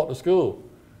had to walk to school.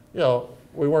 You know,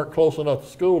 we weren't close enough to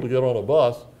school to get on a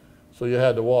bus, so you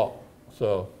had to walk.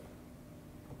 So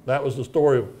that was the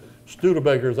story of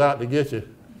Studebakers out to get you.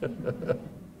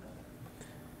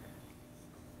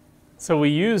 So we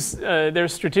use,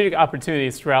 there's strategic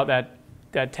opportunities throughout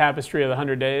that tapestry of the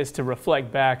 100 days to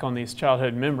reflect back on these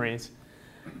childhood memories.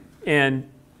 And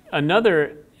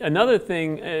another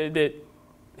thing that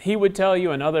he would tell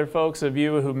you, and other folks of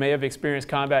you who may have experienced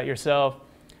combat yourself,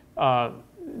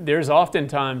 there's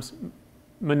oftentimes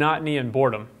monotony and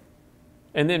boredom,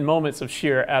 and then moments of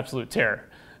sheer absolute terror.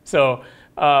 So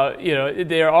you know,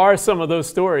 there are some of those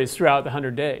stories throughout the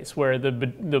 100 days where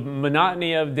the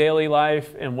monotony of daily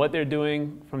life and what they're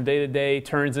doing from day to day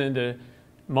turns into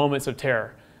moments of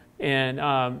terror. And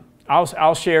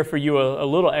I'll share for you a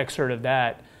little excerpt of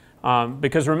that.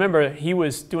 Because remember, he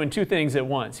was doing two things at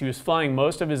once. He was flying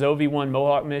most of his OV-1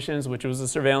 Mohawk missions, which was a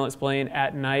surveillance plane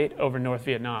at night over North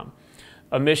Vietnam.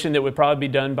 A mission that would probably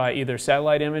be done by either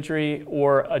satellite imagery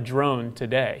or a drone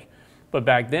today. But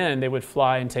back then, they would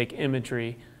fly and take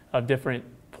imagery of different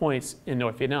points in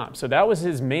North Vietnam. So that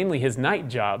was mainly his night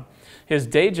job. His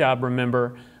day job,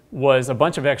 remember, was a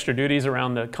bunch of extra duties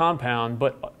around the compound,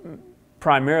 but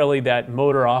primarily that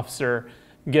motor officer,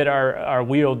 get our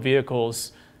wheeled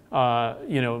vehicles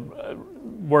you know,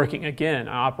 working again,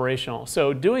 operational.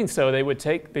 So doing so, they would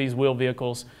take these wheeled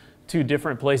vehicles to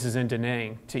different places in Da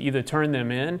Nang to either turn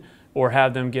them in or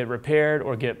have them get repaired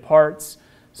or get parts.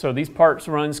 So these parts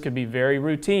runs could be very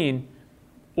routine,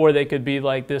 or they could be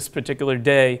like this particular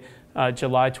day,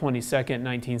 July 22nd,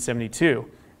 1972.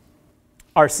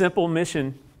 Our simple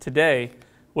mission today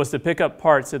was to pick up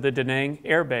parts at the Da Nang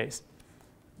Air Base.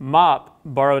 Mop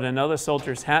borrowed another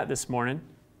soldier's hat this morning,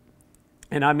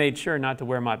 and I made sure not to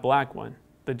wear my black one.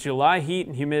 The July heat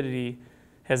and humidity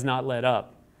has not let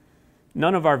up.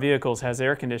 None of our vehicles has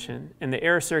air conditioning, and the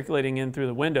air circulating in through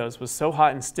the windows was so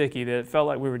hot and sticky that it felt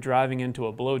like we were driving into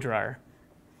a blow dryer.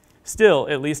 Still,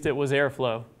 at least it was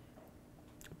airflow.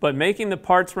 But making the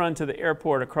parts run to the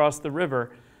airport across the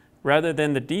river rather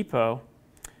than the depot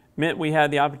meant we had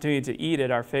the opportunity to eat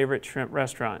at our favorite shrimp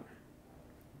restaurant.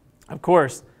 Of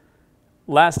course,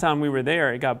 last time we were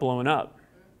there, it got blown up.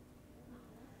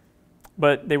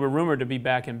 But they were rumored to be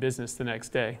back in business the next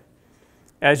day.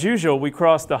 As usual, we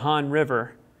crossed the Han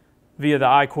River via the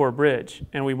I-Corps Bridge,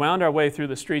 and we wound our way through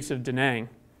the streets of Da Nang.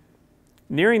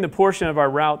 Nearing the portion of our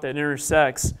route that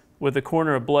intersects with the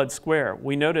corner of Blood Square,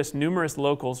 we noticed numerous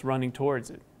locals running towards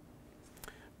it.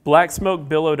 Black smoke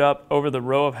billowed up over the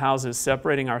row of houses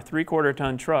separating our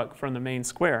 3/4-ton truck from the main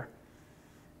square.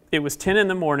 It was 10 in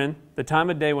the morning, the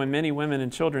time of day when many women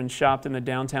and children shopped in the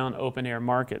downtown open-air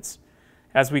markets.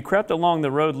 As we crept along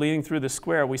the road leading through the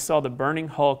square, we saw the burning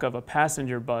hulk of a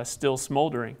passenger bus still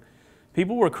smoldering.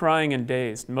 People were crying and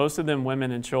dazed, most of them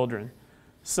women and children.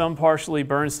 Some partially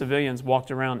burned civilians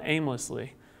walked around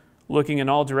aimlessly, looking in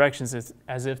all directions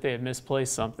as if they had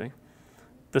misplaced something.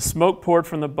 The smoke poured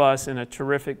from the bus in a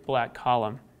terrific black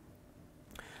column.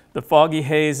 The foggy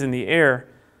haze in the air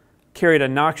carried a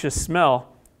noxious smell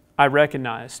I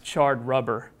recognized, charred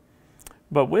rubber.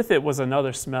 But with it was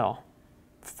another smell,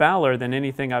 fouler than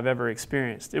anything I've ever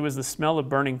experienced. It was the smell of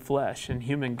burning flesh and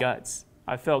human guts.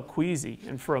 I felt queasy,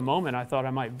 and for a moment I thought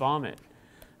I might vomit.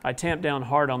 I tamped down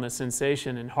hard on the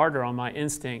sensation and harder on my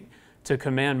instinct to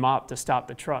command Mop to stop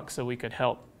the truck so we could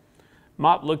help.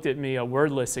 Mop looked at me, a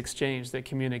wordless exchange that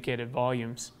communicated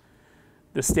volumes.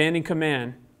 The standing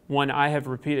command, one I have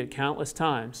repeated countless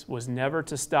times, was never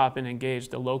to stop and engage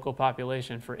the local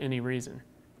population for any reason.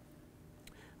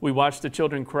 We watched the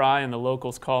children cry and the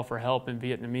locals call for help in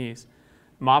Vietnamese.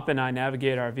 Mop and I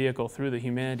navigate our vehicle through the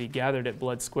humanity gathered at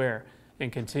Blood Square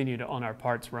and continued on our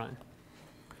parts run.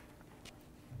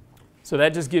 So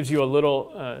that just gives you a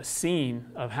little scene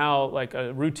of how like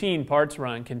a routine parts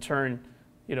run can turn,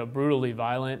 brutally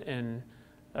violent, and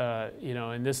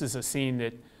and this is a scene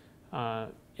that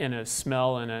in a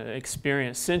smell and an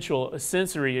experience, a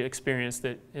sensory experience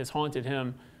that has haunted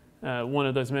him. One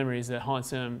of those memories that haunts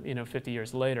him, 50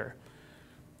 years later.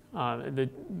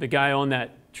 The guy on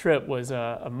that trip was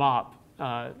a Mop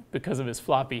because of his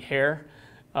floppy hair,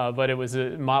 but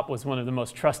Mop was one of the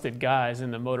most trusted guys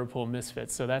in the motor pool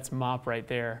misfits. So that's Mop right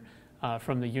there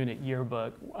from the unit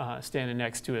yearbook, standing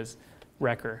next to his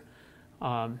wrecker.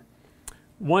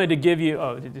 Wanted to give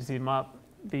you, did you see Mop?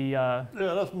 Yeah,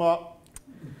 that's Mop.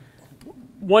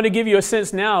 Want to give you a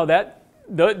sense now that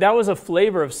was a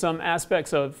flavor of some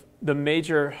aspects of the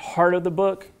major heart of the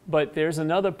book, but there's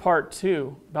another part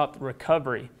too about the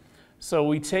recovery. So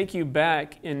we take you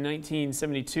back in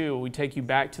 1972, we take you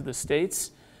back to the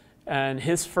States, and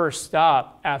his first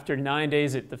stop after 9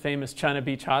 days at the famous China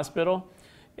Beach Hospital.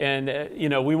 And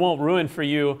we won't ruin for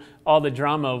you all the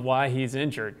drama of why he's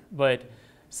injured, but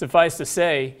suffice to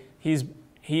say, he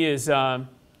is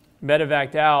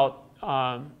medevaced out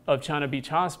of China Beach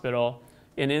Hospital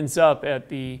and ends up at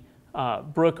the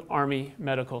Brooke Army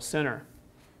Medical Center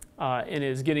and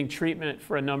is getting treatment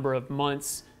for a number of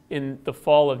months in the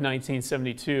fall of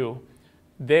 1972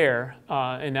 there,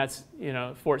 and that's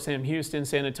Fort Sam Houston,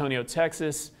 San Antonio,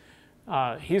 Texas.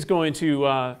 He's going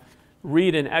to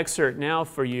read an excerpt now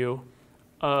for you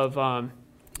of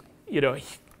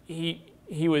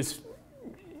he was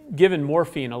given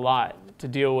morphine a lot to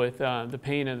deal with the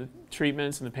pain of the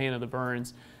treatments and the pain of the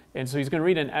burns. And so he's going to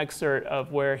read an excerpt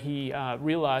of where he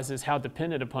realizes how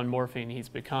dependent upon morphine he's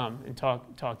become in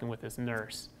talking with his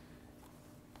nurse.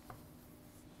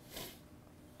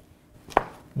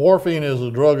 Morphine is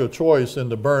a drug of choice in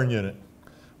the burn unit.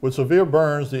 With severe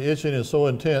burns, the itching is so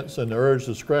intense and the urge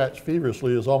to scratch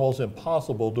feverishly is almost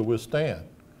impossible to withstand.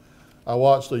 I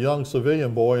watched a young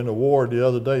civilian boy in the ward the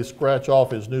other day scratch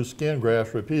off his new skin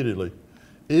grafts repeatedly.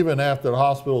 Even after the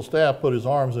hospital staff put his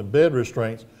arms in bed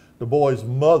restraints, the boy's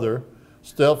mother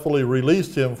stealthily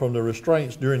released him from the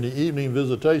restraints during the evening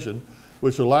visitation,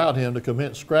 which allowed him to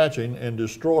commence scratching and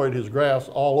destroyed his grafts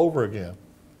all over again.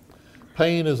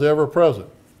 Pain is ever present.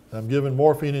 I'm given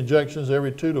morphine injections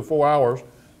every 2 to 4 hours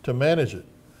to manage it.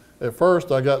 At first,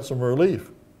 I got some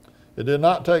relief. It did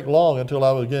not take long until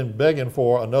I was again begging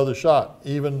for another shot,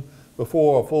 even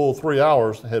before a full 3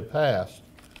 hours had passed.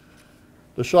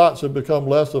 The shots have become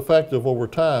less effective over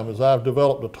time as I've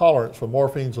developed a tolerance for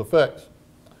morphine's effects.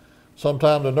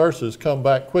 Sometimes the nurses come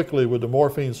back quickly with the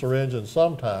morphine syringe, and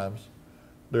sometimes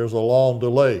there's a long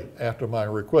delay after my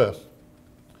request.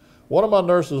 One of my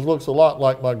nurses looks a lot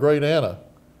like my great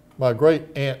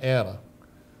Aunt Anna,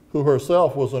 who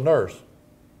herself was a nurse.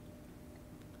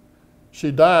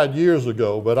 She died years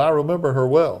ago, but I remember her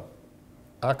well.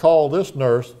 I call this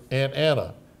nurse Aunt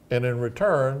Anna, and in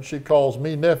return, she calls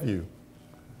me nephew.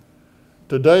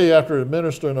 Today, after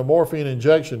administering a morphine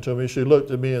injection to me, she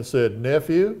looked at me and said,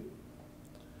 "Nephew,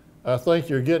 I think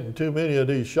you're getting too many of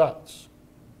these shots."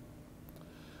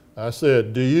 I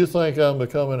said, "Do you think I'm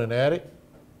becoming an addict?"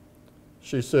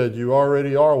 She said, "You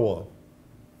already are one."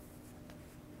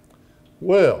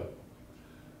 Well,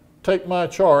 take my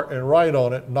chart and write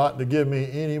on it not to give me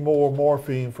any more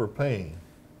morphine for pain.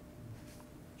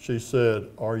 She said,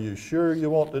 "Are you sure you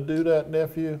want to do that,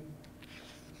 nephew?"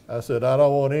 I said, "I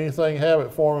don't want anything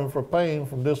habit forming for pain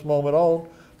from this moment on.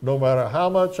 No matter how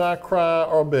much I cry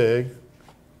or beg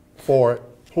for it,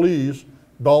 please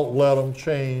don't let them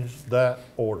change that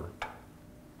order."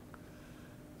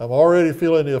 I'm already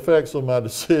feeling the effects of my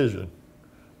decision.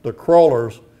 The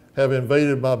crawlers have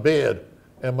invaded my bed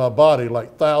and my body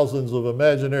like thousands of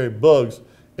imaginary bugs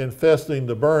infesting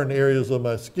the burned areas of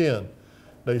my skin.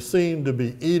 They seem to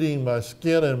be eating my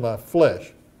skin and my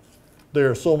flesh. They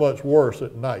are so much worse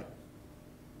at night.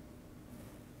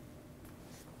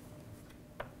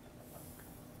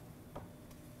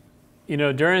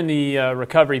 During the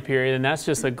recovery period, and that's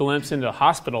just a glimpse into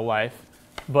hospital life,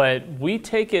 but we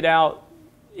take it out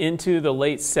into the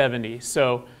late 70s.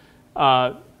 So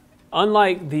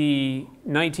unlike the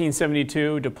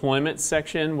 1972 deployment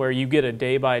section where you get a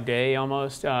day-by-day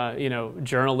almost,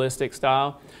 journalistic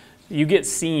style, you get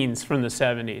scenes from the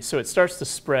 70s. So it starts to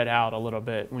spread out a little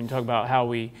bit when you talk about how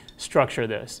we structure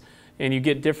this. and you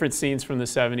get different scenes from the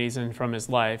 70s and from his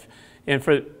life. And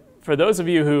for those of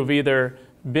you who've either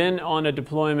been on a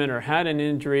deployment or had an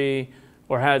injury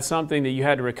or had something that you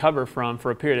had to recover from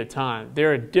for a period of time,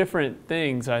 there are different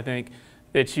things, I think,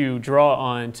 that you draw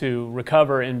on to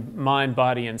recover in mind,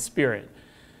 body, and spirit.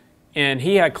 And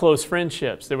he had close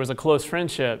friendships. There was a close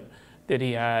friendship that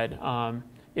he had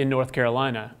in North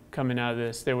Carolina coming out of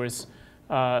this. There was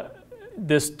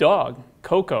this dog,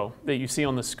 Coco, that you see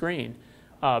on the screen,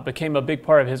 became a big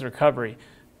part of his recovery.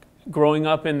 Growing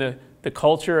up in the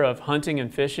culture of hunting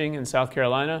and fishing in South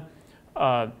Carolina,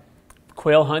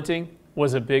 quail hunting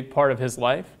was a big part of his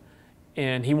life.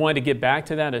 And he wanted to get back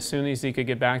to that as soon as he could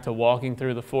get back to walking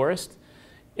through the forest.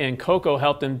 And Coco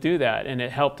helped him do that, and it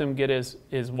helped him get his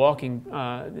walking.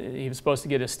 He was supposed to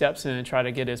get his steps in and try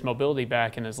to get his mobility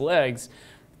back in his legs.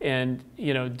 And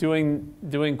you know,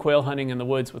 doing quail hunting in the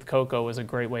woods with Coco was a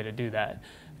great way to do that.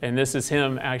 And this is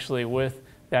him actually with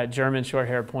that German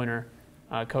short-haired pointer,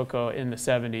 Coco, in the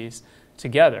 70s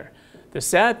together. The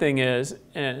sad thing is,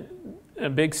 and a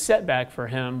big setback for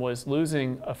him was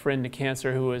losing a friend to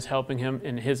cancer who was helping him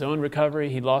in his own recovery.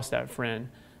 He lost that friend,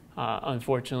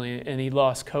 unfortunately, and he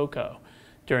lost Coco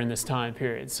during this time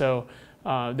period. So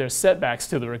there's setbacks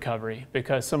to the recovery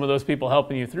because some of those people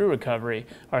helping you through recovery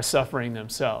are suffering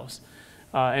themselves.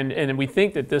 And we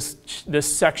think that this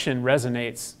section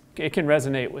resonates. It can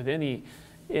resonate with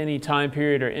any time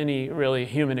period or any really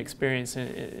human experience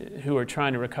who are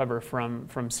trying to recover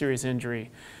from serious injury.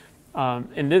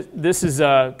 And this is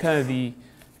kind of the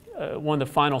one of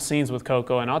the final scenes with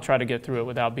Coco, and I'll try to get through it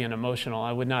without being emotional.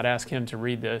 I would not ask him to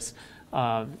read this.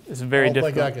 It's very difficult. I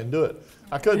don't think I can do it.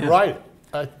 I couldn't write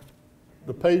it.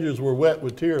 The pages were wet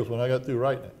with tears when I got through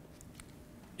writing it.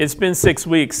 It's been 6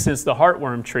 weeks since the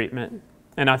heartworm treatment,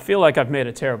 and I feel like I've made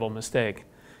a terrible mistake.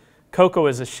 Coco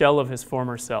is a shell of his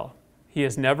former self. He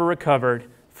has never recovered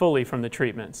fully from the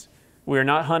treatments. We are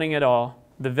not hunting at all.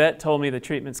 The vet told me the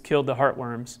treatments killed the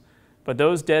heartworms, but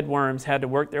those dead worms had to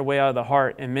work their way out of the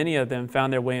heart, and many of them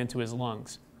found their way into his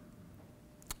lungs.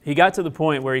 He got to the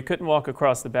point where he couldn't walk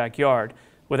across the backyard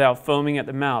without foaming at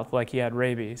the mouth like he had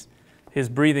rabies. His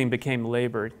breathing became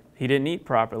labored. He didn't eat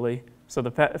properly, so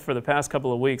for the past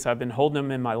couple of weeks I've been holding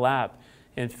him in my lap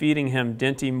and feeding him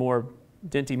Dinty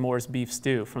Moore's beef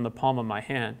stew from the palm of my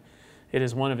hand. It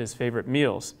is one of his favorite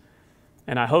meals,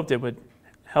 and I hoped it would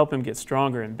help him get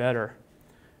stronger and better.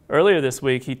 Earlier this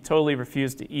week, he totally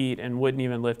refused to eat and wouldn't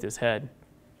even lift his head.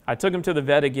 I took him to the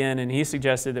vet again, and he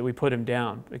suggested that we put him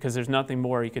down because there's nothing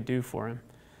more he could do for him.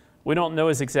 We don't know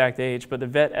his exact age, but the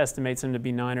vet estimates him to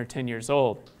be 9 or 10 years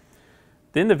old.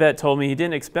 Then the vet told me he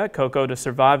didn't expect Coco to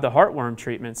survive the heartworm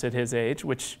treatments at his age,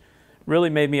 which really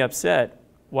made me upset.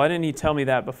 Why didn't he tell me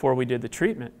that before we did the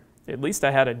treatment? At least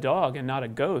I had a dog and not a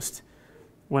ghost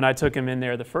when I took him in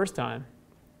there the first time.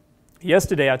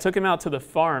 Yesterday, I took him out to the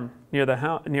farm near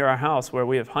our house where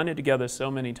we have hunted together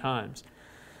so many times.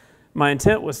 My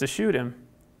intent was to shoot him.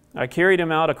 I carried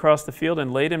him out across the field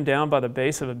and laid him down by the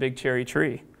base of a big cherry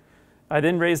tree. I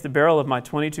then raised the barrel of my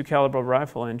 .22 caliber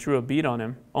rifle and drew a bead on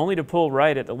him, only to pull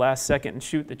right at the last second and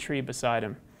shoot the tree beside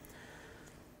him.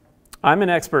 I'm an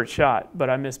expert shot, but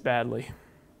I missed badly.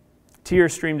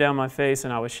 Tears streamed down my face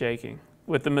and I was shaking.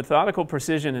 With the methodical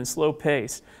precision and slow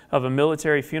pace of a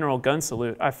military funeral gun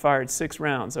salute, I fired 6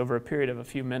 rounds over a period of a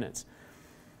few minutes.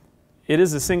 It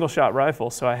is a single-shot rifle,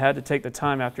 so I had to take the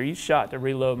time after each shot to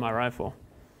reload my rifle.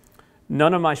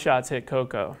 None of my shots hit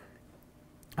Coco.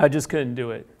 I just couldn't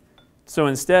do it. So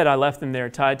instead, I left him there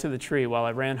tied to the tree while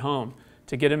I ran home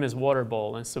to get him his water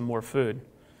bowl and some more food.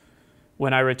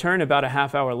 When I returned about a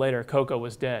half hour later, Coco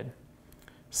was dead.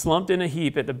 Slumped in a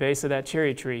heap at the base of that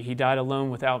cherry tree, he died alone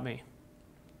without me.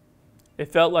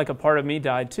 It felt like a part of me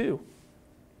died too.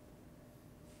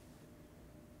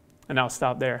 And I'll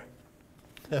stop there.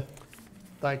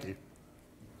 Thank you.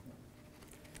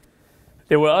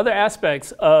 There were other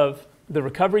aspects of the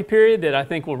recovery period that I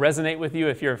think will resonate with you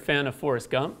if you're a fan of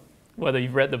Forrest Gump, whether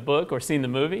you've read the book or seen the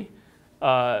movie.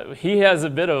 He has a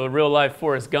bit of a real-life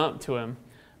Forrest Gump to him.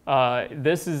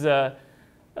 This is a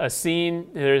scene,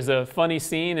 there's a funny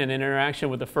scene, an interaction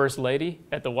with the First Lady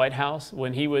at the White House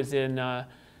when he was in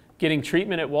getting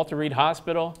treatment at Walter Reed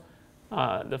Hospital.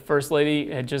 The First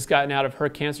Lady had just gotten out of her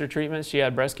cancer treatments. She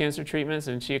had breast cancer treatments,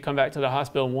 and she had come back to the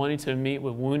hospital wanting to meet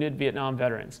with wounded Vietnam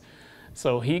veterans.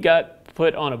 So he got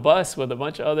put on a bus with a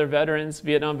bunch of other veterans,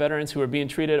 Vietnam veterans who were being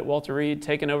treated at Walter Reed,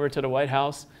 taken over to the White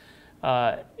House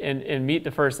and meet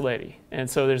the First Lady. And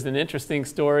so there's an interesting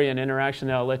story and interaction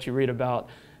that I'll let you read about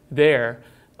there.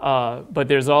 But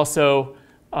there's also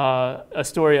a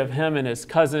story of him and his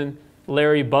cousin,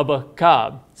 Larry Bubba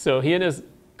Cobb. So he and his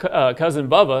cousin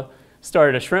Bubba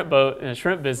started a shrimp boat and a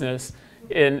shrimp business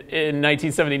in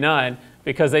 1979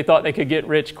 because they thought they could get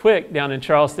rich quick down in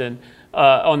Charleston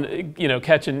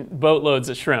catching boatloads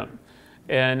of shrimp.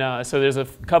 And so there's a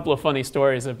couple of funny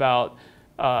stories about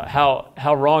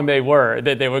how wrong they were,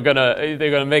 that they're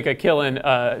gonna make a killing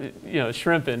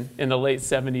shrimping in the late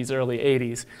 70s, early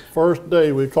 80s. First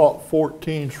day we caught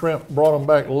 14 shrimp, brought them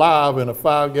back live in a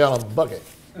 5-gallon bucket.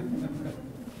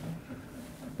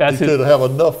 You could have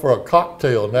enough for a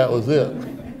cocktail, and that was it.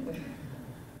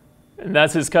 And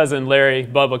that's his cousin Larry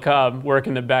Bubba Cobb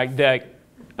working the back deck.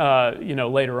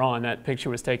 Later on, that picture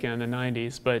was taken in the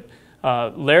 90s. But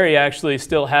Larry actually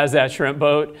still has that shrimp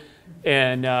boat,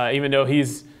 and even though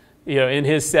he's in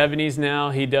his 70s now,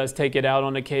 he does take it out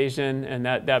on occasion. And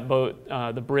that boat,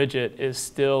 the Bridget, is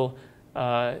still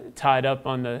tied up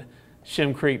on the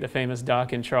Shim Creek, the famous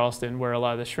dock in Charleston, where a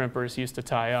lot of the shrimpers used to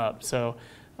tie up. So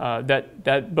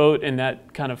that boat and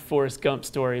that kind of Forrest Gump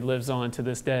story lives on to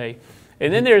this day.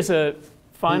 And then there's a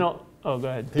final. Go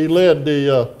ahead. He led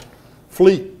the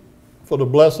fleet for the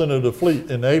blessing of the fleet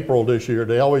in April this year.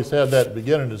 They always had that at the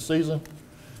beginning of the season.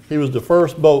 He was the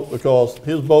first boat because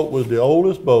his boat was the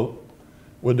oldest boat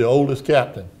with the oldest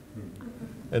captain.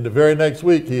 And the very next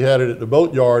week he had it at the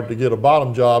boatyard to get a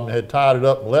bottom job and had tied it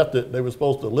up and left it. They were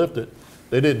supposed to lift it.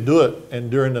 They didn't do it, and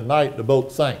during the night the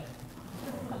boat sank.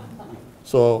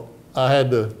 So I had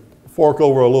to fork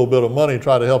over a little bit of money,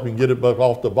 try to help him get it back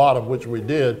off the bottom, which we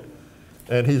did.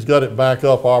 And he's got it back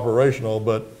up operational,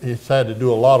 but he's had to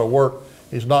do a lot of work.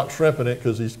 He's not shrimping it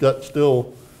because he's got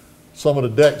still, some of the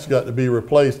decks got to be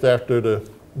replaced after the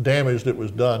damage that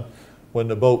was done when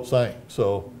the boat sank.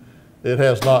 So it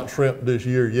has not shrimped this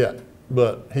year yet,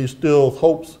 but he still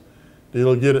hopes that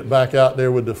he'll get it back out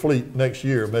there with the fleet next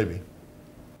year, maybe.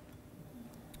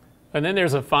 And then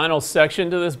there's a final section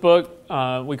to this book.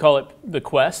 We call it the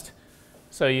quest.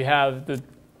 So you have the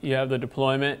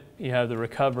deployment, you have the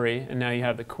recovery, and now you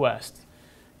have the quest.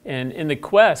 And in the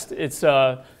quest, it's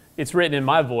written in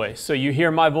my voice. So you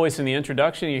hear my voice in the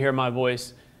introduction, you hear my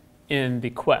voice in the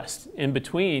quest. In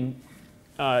between,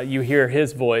 you hear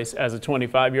his voice as a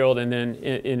 25-year-old, and then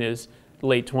in his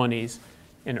late 20s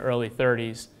and early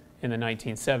 30s in the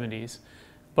 1970s.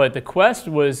 But the quest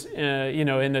was,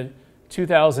 in the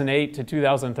 2008 to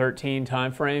 2013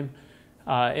 timeframe.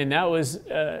 And that was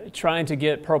trying to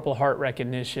get Purple Heart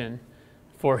recognition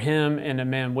for him and a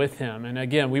man with him. And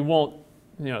again, we won't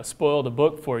spoil the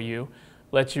book for you,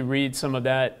 let you read some of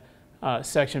that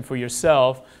section for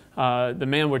yourself. The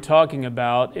man we're talking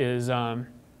about is a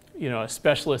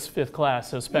specialist 5th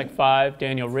class, so Spec 5,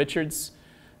 Daniel Richards.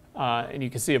 And you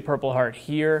can see a Purple Heart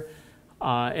here.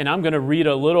 And I'm going to read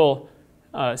a little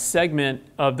segment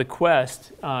of the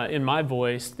quest in my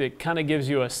voice that kind of gives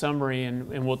you a summary,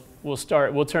 and we'll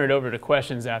turn it over to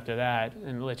questions after that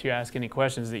and let you ask any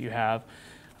questions that you have.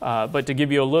 But to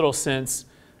give you a little sense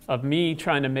of me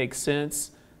trying to make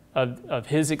sense of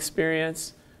his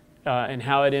experience and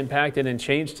how it impacted and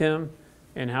changed him,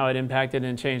 and how it impacted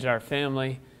and changed our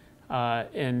family,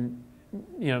 and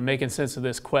making sense of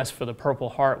this quest for the Purple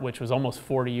Heart, which was almost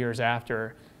 40 years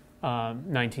after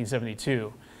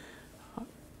 1972.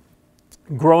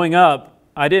 Growing up,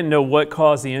 I didn't know what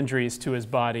caused the injuries to his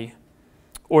body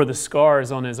or the scars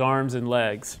on his arms and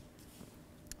legs.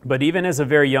 But even as a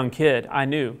very young kid, I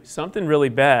knew something really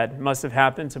bad must have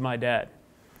happened to my dad.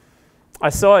 I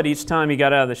saw it each time he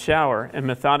got out of the shower and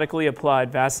methodically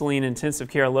applied Vaseline intensive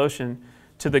care lotion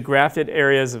to the grafted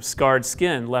areas of scarred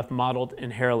skin left mottled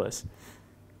and hairless.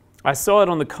 I saw it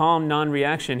on the calm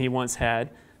non-reaction he once had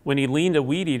when he leaned a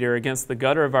weed eater against the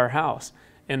gutter of our house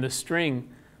and the string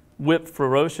whipped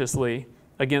ferociously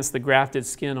against the grafted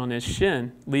skin on his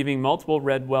shin, leaving multiple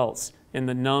red welts in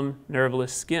the numb,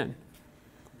 nerveless skin.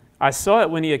 I saw it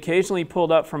when he occasionally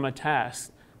pulled up from a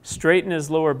task, straightened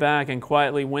his lower back, and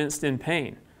quietly winced in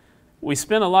pain. We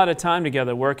spent a lot of time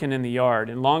together working in the yard,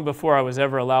 and long before I was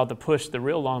ever allowed to push the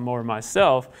real lawnmower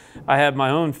myself, I had my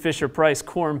own Fisher-Price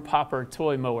corn popper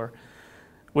toy mower,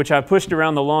 which I pushed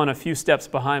around the lawn a few steps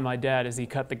behind my dad as he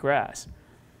cut the grass.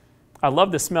 I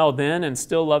loved the smell then and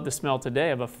still love the smell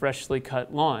today of a freshly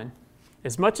cut lawn.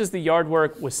 As much as the yard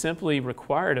work was simply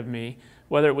required of me,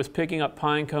 whether it was picking up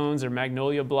pine cones or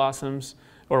magnolia blossoms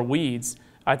or weeds,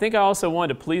 I think I also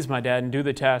wanted to please my dad and do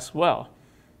the task well.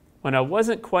 When I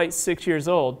wasn't quite 6 years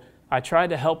old, I tried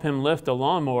to help him lift a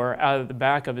lawnmower out of the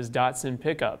back of his Datsun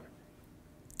pickup.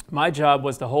 My job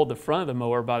was to hold the front of the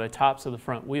mower by the tops of the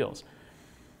front wheels.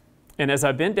 And as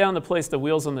I bent down to place the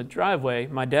wheels on the driveway,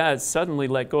 my dad suddenly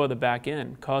let go of the back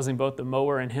end, causing both the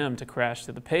mower and him to crash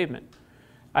to the pavement.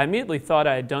 I immediately thought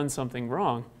I had done something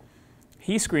wrong.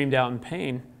 He screamed out in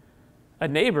pain, a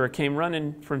neighbor came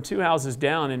running from 2 houses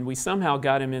down, and we somehow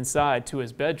got him inside to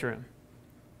his bedroom.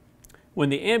 When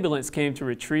the ambulance came to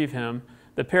retrieve him,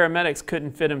 the paramedics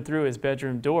couldn't fit him through his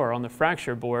bedroom door on the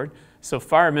fracture board, so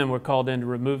firemen were called in to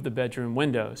remove the bedroom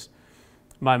windows.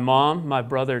 My mom, my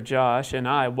brother Josh, and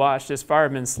I watched as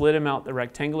firemen slid him out the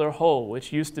rectangular hole,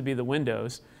 which used to be the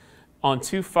windows, on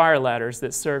 2 fire ladders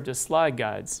that served as slide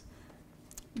guides.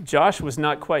 Josh was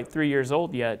not quite 3 years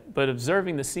old yet, but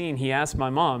observing the scene, he asked my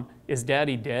mom, "Is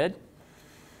Daddy dead?"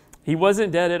 He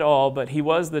wasn't dead at all, but he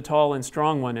was the tall and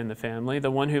strong one in the family, the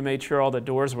one who made sure all the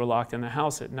doors were locked in the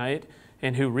house at night,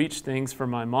 and who reached things for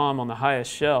my mom on the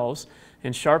highest shelves,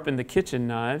 and sharpened the kitchen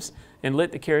knives, and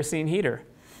lit the kerosene heater.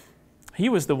 He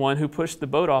was the one who pushed the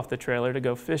boat off the trailer to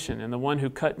go fishing, and the one who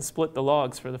cut and split the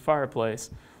logs for the fireplace.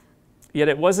 Yet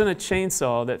it wasn't a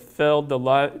chainsaw that felled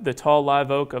the tall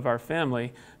live oak of our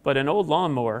family, but an old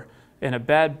lawnmower and a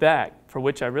bad back for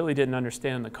which I really didn't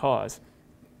understand the cause.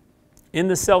 In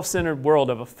the self-centered world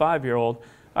of a 5-year-old,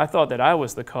 I thought that I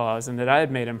was the cause and that I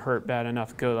had made him hurt bad enough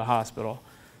to go to the hospital.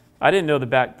 I didn't know the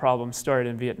back problem started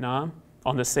in Vietnam,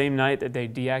 on the same night that they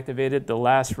deactivated the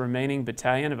last remaining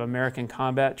battalion of American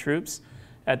combat troops,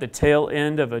 at the tail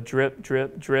end of a drip,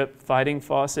 drip, drip fighting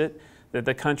faucet that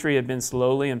the country had been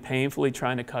slowly and painfully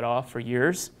trying to cut off for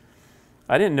years.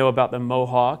 I didn't know about the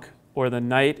Mohawk, or the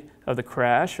night of the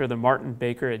crash, or the Martin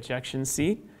Baker ejection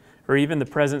seat, or even the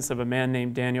presence of a man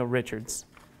named Daniel Richards.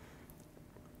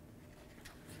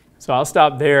 So I'll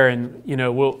stop there, and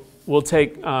we'll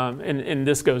take, and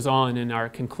this goes on in our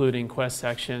concluding quest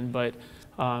section, but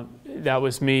that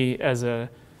was me as a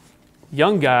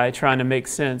young guy trying to make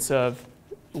sense of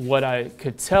what I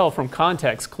could tell from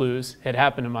context clues had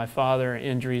happened to my father,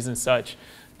 injuries and such,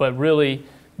 but really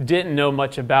didn't know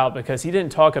much about, because he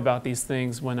didn't talk about these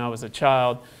things when I was a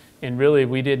child, and really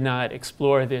we did not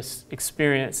explore this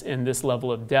experience in this level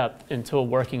of depth until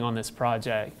working on this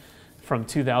project from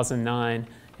 2009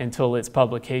 until its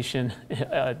publication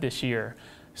this year.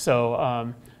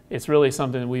 So it's really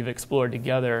something that we've explored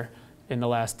together in the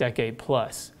last decade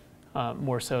plus,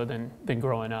 more so than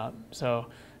growing up. So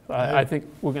I think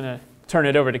we're going to turn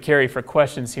it over to Carrie for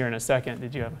questions here in a second.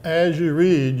 Did you have? As you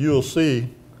read, you'll see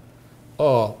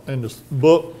in this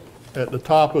book at the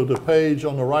top of the page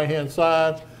on the right-hand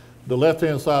side, the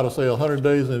left-hand side will say 100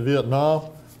 Days in Vietnam.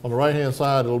 On the right-hand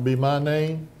side, it'll be my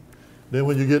name. Then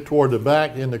when you get toward the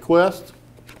back in the quest,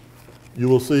 you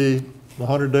will see the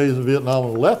 100 Days in Vietnam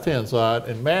on the left-hand side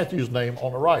and Matthew's name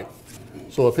on the right.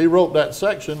 So if he wrote that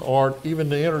section, or even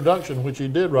the introduction, which he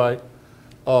did write,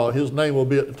 his name will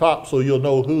be at the top, so you'll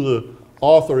know who the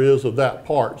author is of that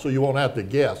part, so you won't have to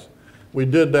guess. We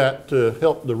did that to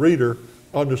help the reader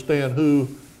understand who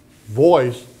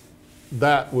voice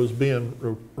that was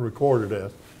being recorded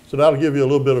as. So that'll give you a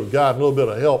little bit of guide, a little bit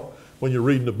of help when you're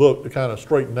reading the book to kind of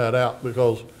straighten that out,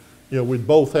 because we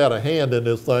both had a hand in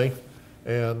this thing,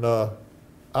 and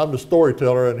I'm the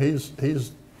storyteller, and he's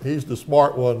the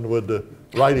smart one with the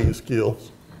writing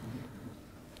skills.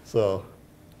 So.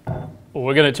 Well,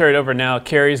 we're going to turn it over now.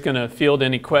 Carrie's going to field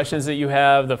any questions that you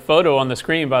have. The photo on the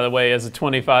screen, by the way, is a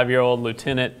 25-year-old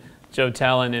Lieutenant Joe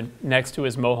Tallon, and next to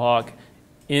his Mohawk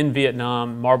in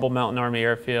Vietnam, Marble Mountain Army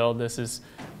Airfield.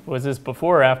 Was this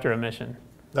before or after a mission?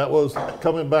 That was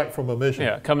coming back from a mission.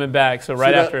 Yeah, coming back, so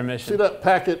right after a mission. See that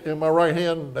packet in my right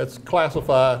hand? That's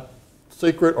classified,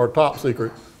 secret or top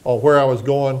secret, on where I was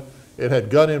going. It had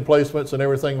gun emplacements and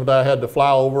everything that I had to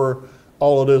fly over.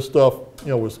 All of this stuff,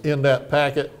 was in that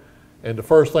packet. And the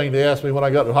first thing they asked me when I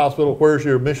got to the hospital, "Where's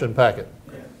your mission packet?"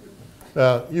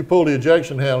 Now, you pull the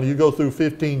ejection handle, you go through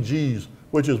 15 Gs,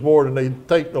 which is more than they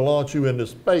take to launch you into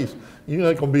space. You're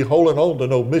not going to be holding on to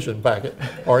no mission packet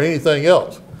or anything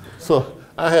else. So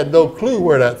I had no clue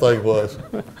where that thing was.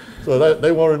 So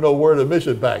they wanted to know where the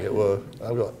mission packet was.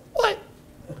 I'm going, what?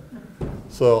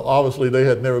 So obviously they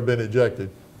had never been ejected.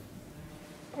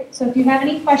 Right, so if you have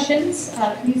any questions,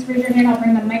 please raise your hand. I'll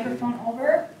bring the microphone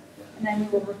over, and then we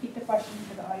will repeat the question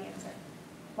for the audience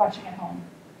watching at home.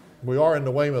 We are in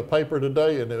the Weymouth paper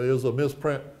today, and it is a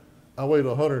misprint. I weighed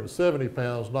 170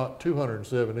 pounds, not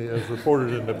 270, as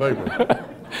reported in the paper.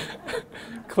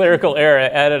 Clerical error,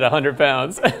 added 100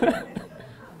 pounds.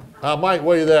 I might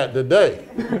weigh that today,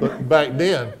 but back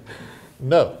then,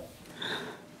 no.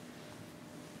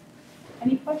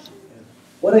 Any questions?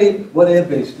 What air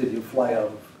base did you fly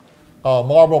out of?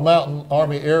 Marble Mountain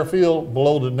Army Airfield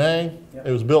below Da Nang. Yep.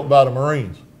 It was built by the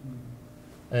Marines.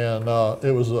 And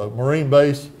it was a Marine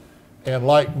base. And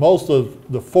like most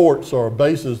of the forts or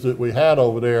bases that we had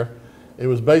over there, it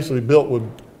was basically built with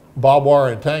barbed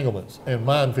wire entanglements and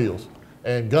minefields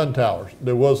and gun towers.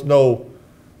 There was no,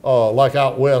 like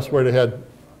out west where they had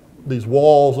these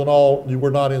walls and all, you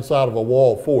were not inside of a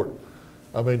wall fort.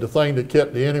 I mean, the thing that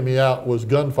kept the enemy out was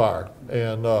gunfire,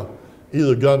 and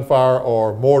either gunfire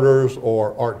or mortars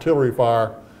or artillery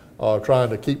fire, trying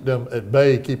to keep them at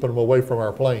bay, keeping them away from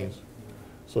our planes.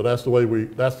 So that's the way we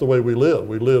lived.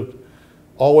 We lived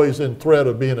always in threat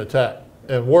of being attacked,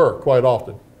 and were quite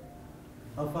often.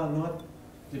 How far north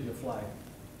did you fly?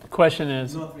 The question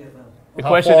is, North Vietnam. the How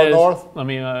question far is, north? let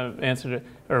me answer it,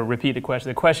 or repeat the question.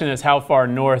 The question is, how far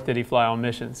north did he fly on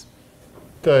missions?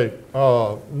 Okay,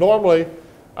 normally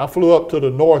I flew up to the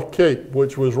North Cape,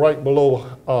 which was right below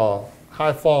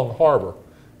Haiphong Harbor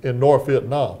in North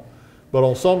Vietnam. But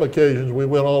on some occasions we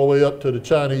went all the way up to the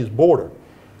Chinese border.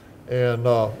 And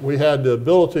we had the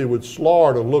ability with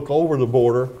SLAR to look over the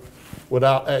border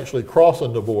without actually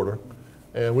crossing the border.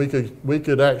 And we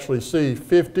could actually see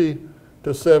 50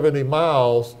 to 70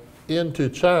 miles into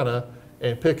China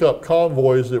and pick up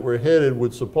convoys that were headed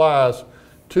with supplies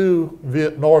to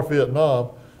North Vietnam,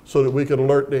 so that we could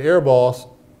alert the air boss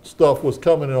stuff was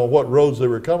coming in on what roads they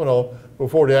were coming on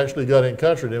before they actually got in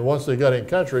country. Then once they got in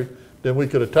country, then we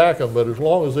could attack them. But as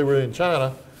long as they were in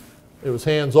China, it was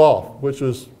hands off, which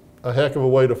was a heck of a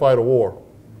way to fight a war.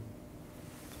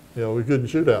 You know, we couldn't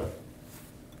shoot at them.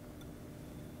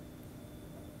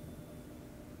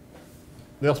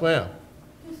 Yes, ma'am.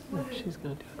 Just wondering, She's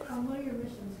going to do it. on one of your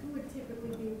missions, who would typically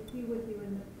be with you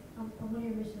in the, on one of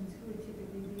your missions, who would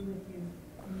typically be with you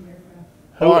in the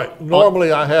aircraft? All right,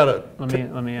 normally I had a, Let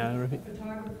me repeat.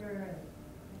 Photographer?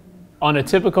 On a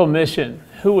typical mission,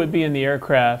 who would be in the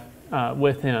aircraft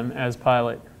with him as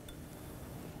pilot?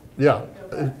 yeah.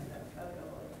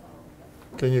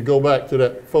 Can you go back to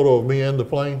that photo of me in the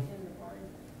plane?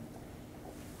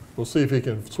 We'll see if he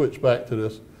can switch back to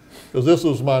this. Because this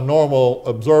was my normal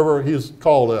observer. He's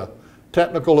called a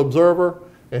technical observer,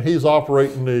 and he's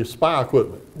operating the spy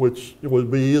equipment, which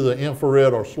would be either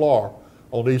infrared or SLAR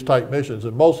on these type missions.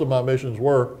 And most of my missions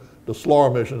were the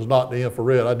SLAR missions, not the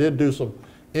infrared. I did do some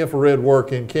infrared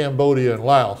work in Cambodia and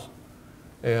Laos,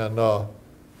 and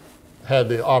had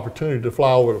the opportunity to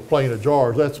fly over a plane of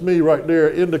jars. That's me right there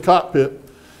in the cockpit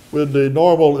with the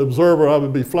normal observer I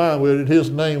would be flying with, and his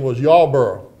name was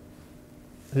Yarborough.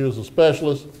 He was a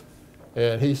specialist,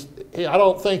 and I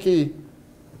don't think he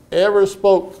ever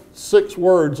spoke 6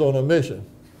 words on a mission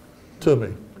to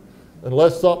me,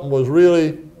 unless something was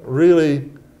really,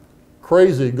 really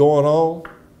crazy going on.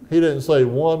 He didn't say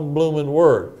one blooming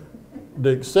word. The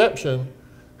exception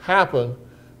happened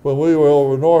when we were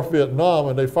over North Vietnam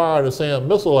and they fired a SAM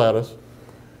missile at us,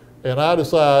 and I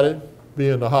decided,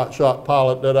 being the hotshot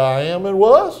pilot that I am and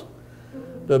was,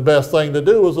 the best thing to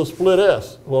do was a split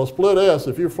S. Well, a split S,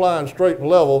 if you're flying straight and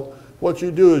level, what you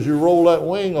do is you roll that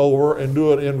wing over and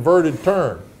do an inverted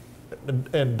turn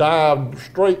and dive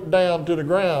straight down to the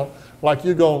ground like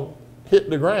you're going to hit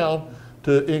the ground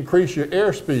to increase your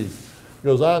airspeed.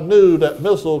 Because I knew that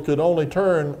missile could only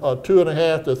turn a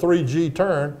 2.5 to 3 G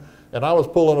turn, and I was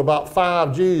pulling about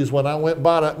 5 Gs when I went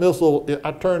by that missile.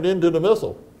 I turned into the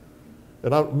missile.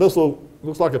 And the missile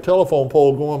looks like a telephone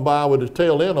pole going by with its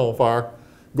tail end on fire,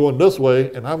 going this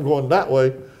way, and I'm going that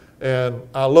way. And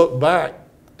I look back,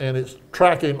 and it's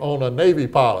tracking on a Navy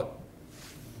pilot.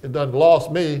 It done lost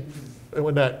me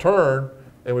in that turn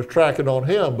and was tracking on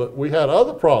him, but we had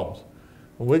other problems.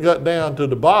 When we got down to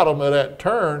the bottom of that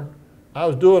turn, I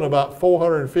was doing about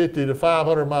 450 to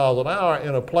 500 miles an hour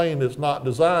in a plane that's not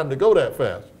designed to go that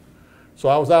fast. So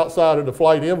I was outside of the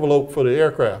flight envelope for the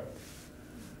aircraft.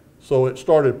 So it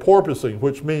started porpoising,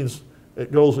 which means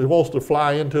it wants to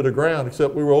fly into the ground,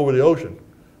 except we were over the ocean.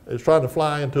 It's trying to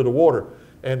fly into the water.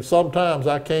 And sometimes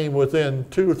I came within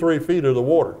 2 or 3 feet of the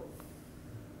water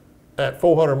at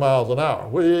 400 miles an hour,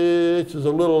 which is a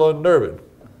little unnerving.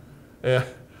 And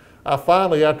I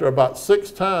finally, after about 6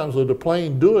 times of the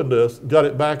plane doing this, got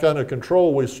it back under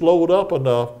control. We slowed up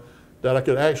enough that I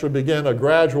could actually begin a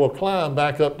gradual climb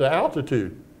back up to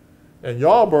altitude. And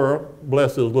Yarborough,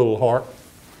 bless his little heart,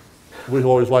 we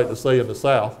always like to say in the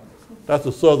South, that's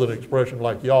a Southern expression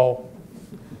like y'all,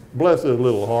 bless his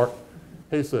little heart.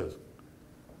 He says,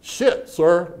 "Shit,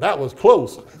 sir, that was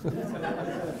close."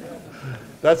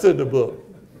 That's in the book.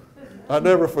 I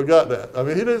never forgot that. I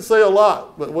mean, he didn't say a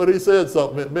lot, but when he said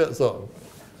something, it meant something.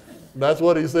 That's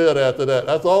what he said after that.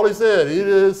 That's all he said. He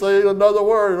didn't say another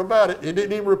word about it. He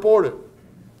didn't even report it.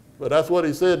 But that's what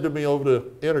he said to me over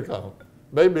the intercom.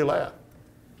 Made me laugh.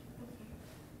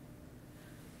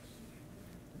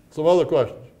 Some other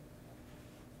questions?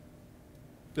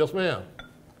 Yes, ma'am.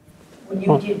 When you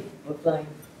were flying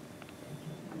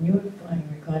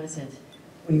reconnaissance,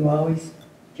 were you always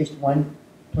just one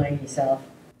plane yourself?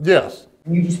 Yes.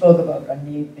 And you just spoke about on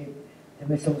the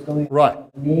missile was going Right.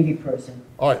 to a Navy person.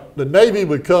 All right, the Navy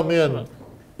would come in,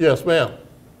 yes ma'am.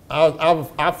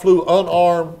 I flew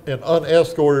unarmed and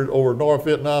unescorted over North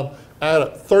Vietnam. I had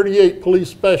a 38 police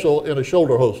special in a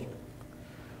shoulder holster,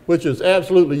 which is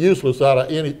absolutely useless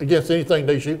against anything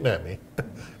they shooting at me,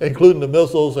 including the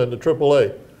missiles and the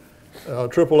AAA.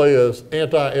 AAA is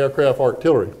anti-aircraft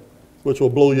artillery, which will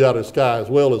blow you out of the sky, as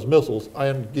well as missiles,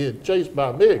 and get chased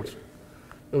by MiGs.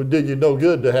 It did you no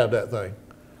good to have that thing.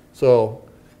 So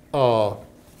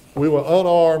we were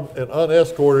unarmed and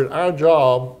unescorted. Our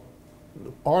job,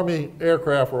 Army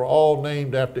aircraft were all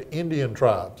named after Indian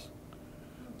tribes.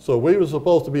 So we were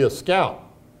supposed to be a scout.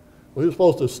 We were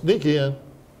supposed to sneak in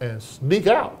and sneak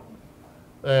out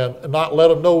and not let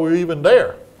them know we were even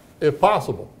there, if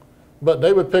possible. But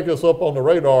they would pick us up on the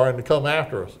radar and come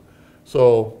after us.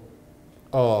 So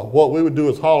what we would do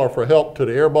is holler for help to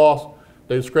the air boss.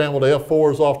 They'd scramble the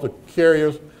F-4s off the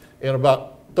carriers. In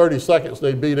about 30 seconds,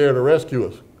 they'd be there to rescue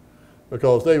us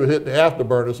because they would hit the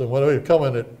afterburners, and when they were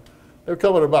coming at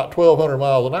about 1,200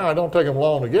 miles an hour. It don't take them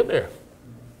long to get there,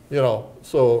 you know.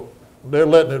 So they're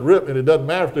letting it rip, and it doesn't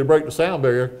matter if they break the sound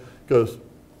barrier because,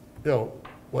 you know,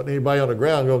 wasn't anybody on the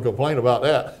ground going to complain about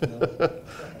that.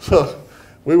 So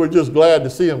we were just glad to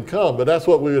see them come, but that's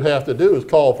what we would have to do is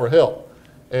call for help.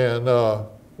 And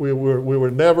we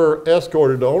were never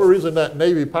escorted. The only reason that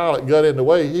Navy pilot got in the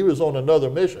way, he was on another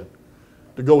mission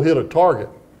to go hit a target.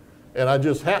 And I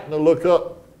just happened to look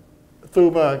up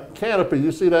through my canopy.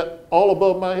 You see that all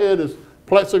above my head is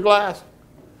plexiglass?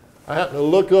 I happened to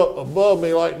look up above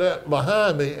me like that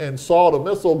behind me and saw the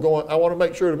missile going. I want to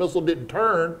make sure the missile didn't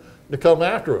turn to come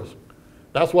after us.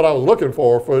 That's what I was looking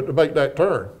for it to make that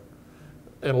turn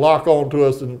and lock on to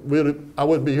us, and I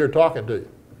wouldn't be here talking to you.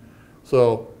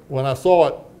 So when I saw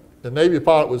it, the Navy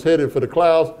pilot was headed for the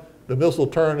clouds. The missile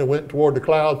turned and went toward the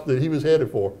clouds that he was headed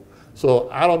for. So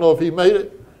I don't know if he made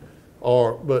it,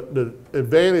 but the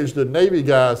advantage the Navy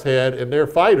guys had in their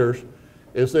fighters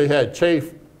is they had chaff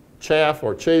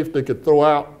they could throw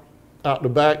out the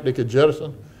back, they could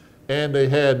jettison, and they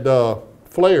had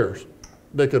flares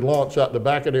they could launch out the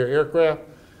back of their aircraft,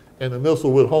 and the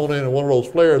missile would hone in one of those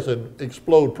flares and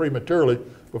explode prematurely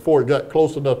before it got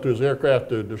close enough to his aircraft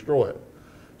to destroy it.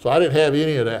 So I didn't have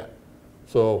any of that.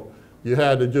 So you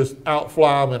had to just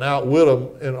outfly them and outwit them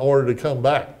in order to come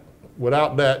back.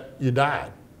 Without that, you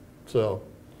died. So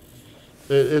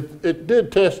it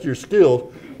did test your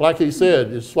skills. Like he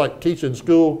said, it's like teaching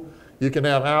school. You can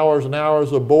have hours and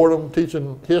hours of boredom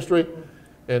teaching history,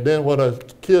 and then when a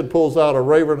kid pulls out a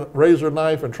razor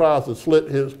knife and tries to slit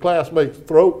his classmate's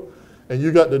throat, and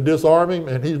you got to disarm him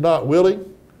and he's not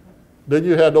willing, then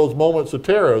you had those moments of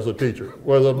terror as a teacher,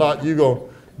 whether or not you're going to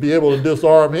be able to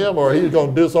disarm him or he's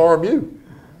going to disarm you.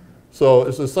 So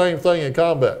it's the same thing in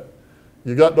combat.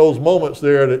 You got those moments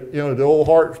there that, you know, the old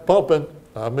heart's pumping.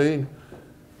 I mean,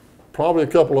 probably a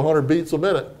couple of hundred beats a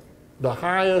minute. The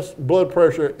highest blood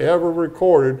pressure ever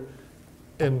recorded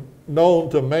and known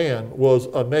to man was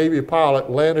a Navy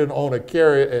pilot landing on a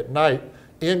carrier at night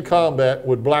in combat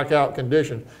with blackout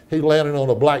conditions. He landed on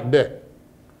a black deck.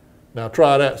 Now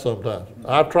try that sometime.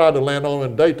 I've tried to land on them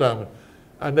in daytime.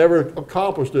 I never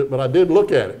accomplished it, but I did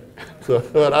look at it. So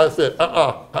but I said,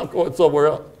 I'm going somewhere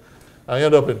else. I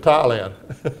end up in Thailand.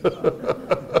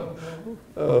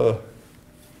 Go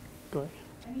ahead.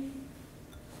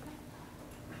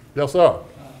 Yes, sir.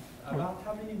 About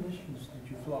how many missions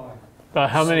did you fly?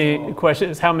 How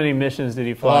many missions did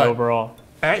he fly overall?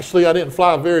 Actually, I didn't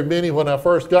fly very many when I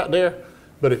first got there,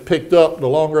 but it picked up the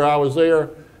longer I was there,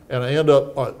 and I ended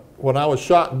up, when I was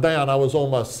shot down, I was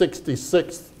on my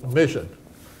 66th mission.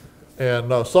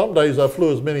 And some days I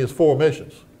flew as many as 4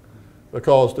 missions,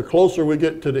 because the closer we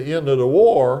get to the end of the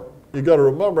war, you got to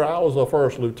remember I was a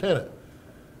first lieutenant.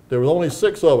 There was only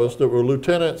 6 of us that were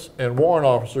lieutenants and warrant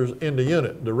officers in the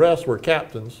unit. The rest were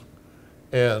captains,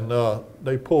 and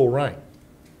they pulled rank.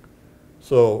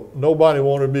 So nobody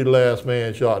wanted to be the last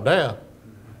man shot down.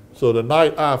 So the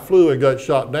night I flew and got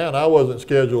shot down, I wasn't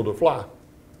scheduled to fly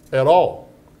at all.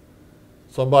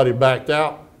 Somebody backed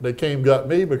out. They came got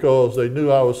me because they knew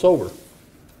I was sober.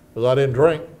 Because I didn't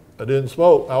drink, I didn't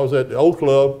smoke. I was at the O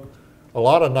Club a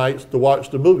lot of nights to watch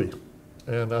the movie.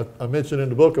 And I mentioned in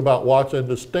the book about watching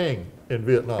The Sting in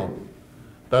Vietnam.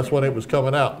 That's when it was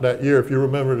coming out that year, if you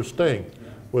remember The Sting,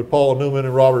 with Paul Newman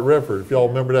and Robert Redford. If y'all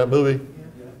remember that movie,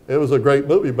 it was a great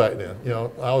movie back then. You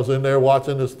know, I was in there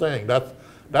watching This Sting.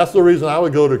 That's the reason I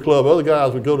would go to the club. Other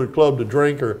guys would go to the club to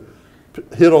drink or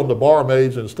hit on the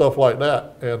barmaids and stuff like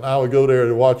that. And I would go there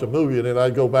to watch a movie, and then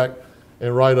I'd go back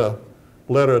and write a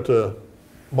letter to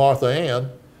Martha Ann.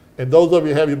 And those of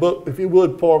you who have your book, if you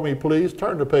would for me, please,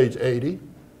 turn to page 80.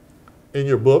 in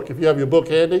your book. If you have your book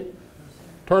handy,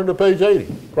 turn to page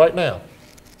 80 right now.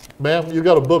 Ma'am, you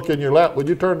got a book in your lap. Would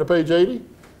you turn to page 80?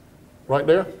 Right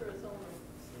there?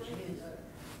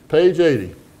 Page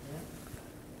 80.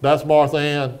 That's Martha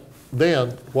Ann then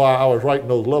why I was writing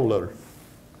those love letters.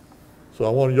 So I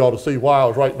wanted y'all to see why I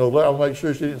was writing those letters. I'll make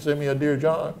sure she didn't send me a Dear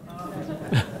John.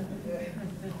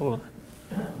 Hold on.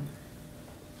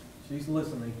 She's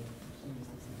listening.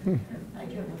 I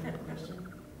do have one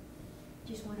question.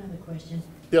 Just one other question.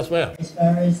 Yes, ma'am. As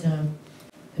far as the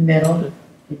medal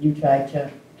that you tried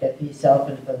to get for yourself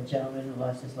and for the gentleman who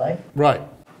lost his life, Right.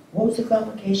 what was the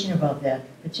complication about that,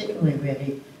 particularly where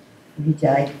he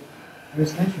died for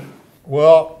his country?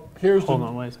 Well, here's Hold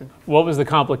on, wait a second. What was the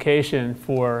complication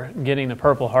for getting the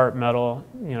Purple Heart medal?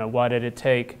 You know, why did it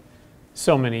take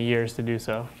so many years to do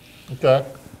so? Okay.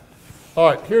 All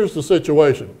right, here's the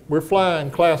situation. We're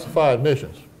flying classified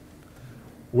missions.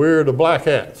 We're the black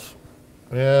hats.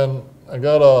 And I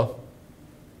got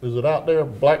is it out there,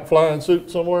 black flying suit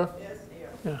somewhere? Yes, dear.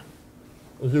 Yeah.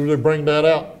 Did you really bring that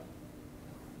out?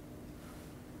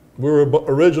 We were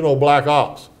original black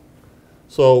ops.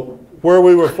 So where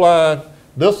we were flying,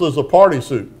 this was a party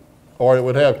suit, or it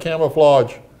would have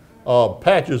camouflage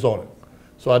patches on it.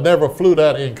 So I never flew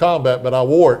that in combat, but I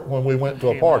wore it when we went to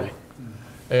a party.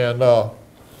 And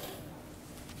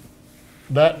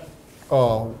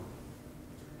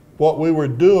what we were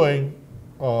doing,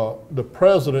 the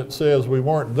president says we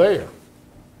weren't there.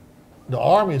 The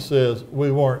Army says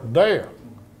we weren't there.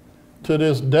 To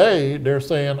this day, they're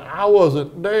saying I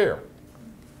wasn't there.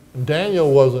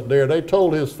 Daniel wasn't there. They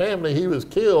told his family he was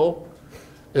killed.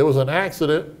 It was an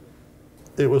accident.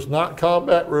 It was not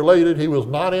combat related. He was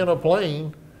not in a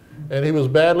plane, and he was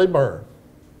badly burned.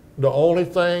 The only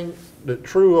thing that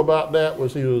true about that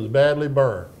was he was badly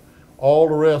burned. All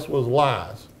the rest was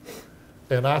lies.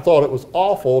 And I thought it was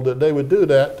awful that they would do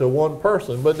that to one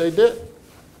person, but they didn't.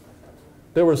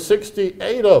 There were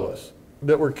 68 of us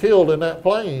that were killed in that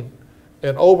plane,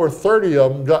 and over 30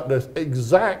 of them got the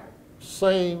exact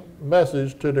same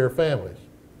message to their families.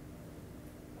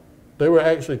 They were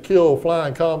actually killed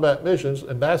flying combat missions,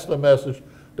 and that's the message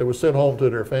that was sent home to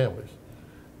their families.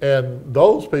 And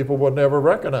those people were never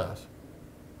recognized.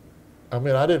 I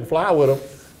mean, I didn't fly with them,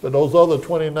 but those other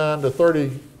 29 to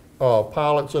 30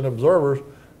 pilots and observers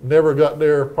never got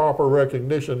their proper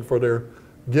recognition for their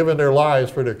giving their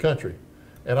lives for their country.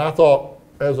 And I thought,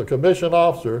 as a commissioned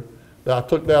officer, that I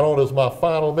took that on as my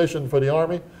final mission for the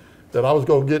Army, that I was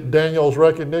going to get Daniel's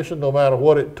recognition no matter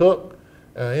what it took.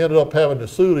 And I ended up having to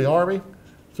sue the Army,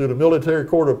 sue the Military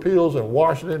Court of Appeals in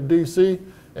Washington, D.C.,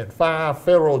 and 5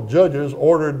 federal judges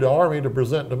ordered the Army to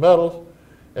present the medals,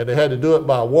 and they had to do it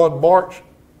by 1 March.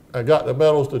 I got the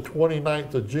medals the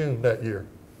 29th of June that year.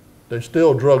 They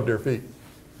still drugged their feet.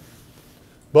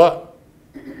 But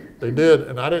they did,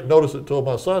 and I didn't notice it until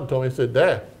my son told me. He said,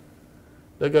 "Dad,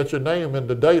 they got your name and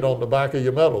the date on the back of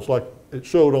your medals, like it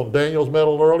showed on Daniel's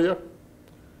medal earlier."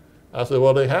 I said,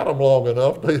 "Well, they had them long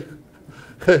enough. They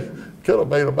could have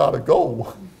made them out of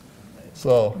gold."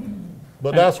 So,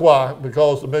 but that's why,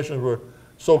 because the missions were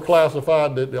so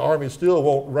classified that the Army still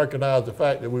won't recognize the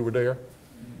fact that we were there.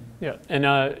 Yeah, and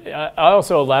I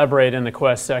also elaborate in the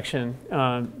quest section,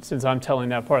 since I'm telling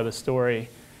that part of the story,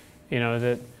 you know,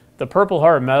 that the Purple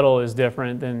Heart Medal is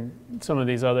different than some of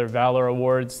these other Valor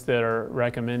Awards that are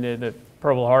recommended. The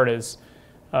Purple Heart is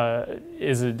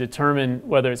a determined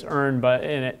whether it's earned by,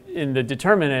 and the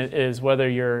determinant is whether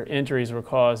your injuries were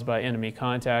caused by enemy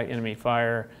contact, enemy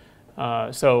fire.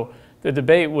 So the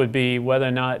debate would be whether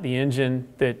or not the engine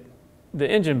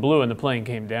blew and the plane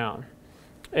came down,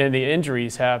 and the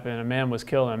injuries happened. A man was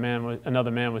killed, and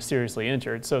another man was seriously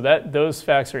injured. So those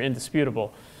facts are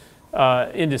indisputable.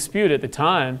 In dispute at the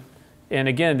time, and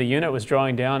again, the unit was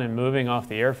drawing down and moving off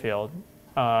the airfield.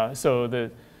 So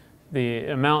the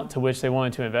amount to which they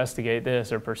wanted to investigate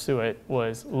this or pursue it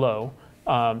was low.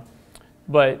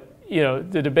 But you know,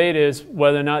 the debate is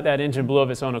whether or not that engine blew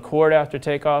of its own accord after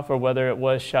takeoff, or whether it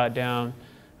was shot down,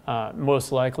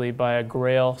 most likely by a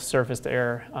Grail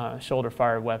surface-to-air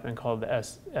shoulder-fired weapon called the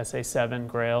SA-7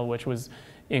 Grail, which was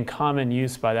in common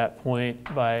use by that point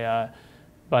by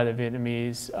the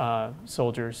Vietnamese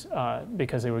soldiers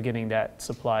because they were getting that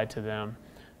supplied to them.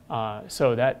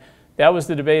 So that was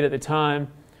the debate at the time.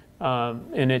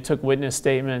 And it took witness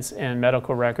statements and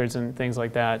medical records and things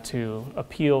like that to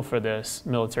appeal for this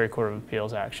Military Court of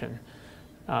Appeals action.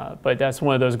 But that's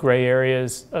one of those gray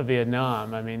areas of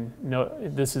Vietnam. I mean, no,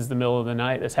 this is the middle of the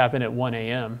night. This happened at 1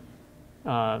 a.m.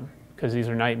 Because these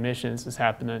are night missions. This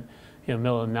happened in the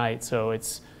middle of the night. So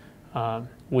it's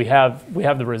we have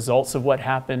the results of what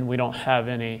happened. We don't have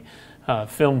any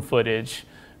film footage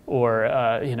or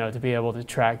to be able to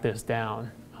track this down,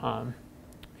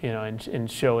 and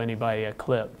show anybody a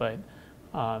clip. But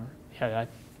yeah,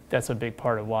 that's a big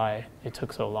part of why it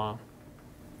took so long.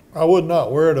 I would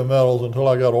not wear the medals until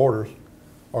I got orders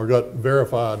or got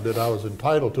verified that I was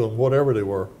entitled to them, whatever they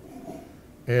were.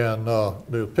 And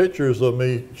the pictures of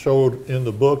me showed in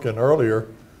the book and earlier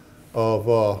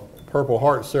of Purple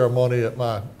Heart ceremony at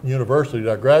my university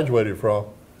that I graduated from,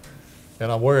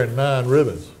 and I'm wearing 9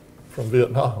 ribbons from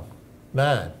Vietnam,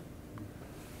 9.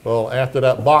 Well, after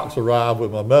that box arrived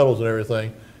with my medals and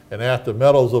everything, and after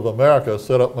Medals of America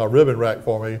set up my ribbon rack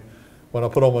for me, when I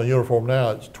put on my uniform now,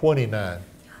 it's 29,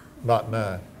 not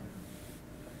 9,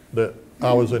 that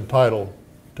I was entitled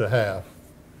to have.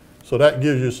 So that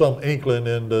gives you some inkling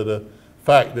into the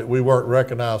fact that we weren't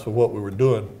recognized for what we were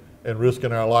doing and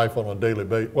risking our life on a daily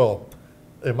basis. Well,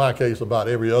 in my case, about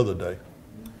every other day.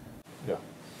 Yeah.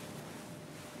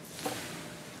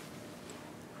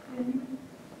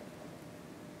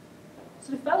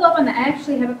 So to follow up on that, I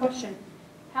actually have a question.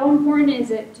 How important is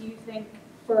it, do you think,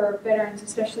 for veterans,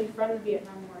 especially from the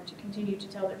Vietnam War, to continue to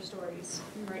tell their stories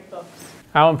and write books?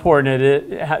 How important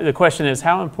the question is,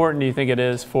 how important do you think it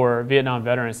is for Vietnam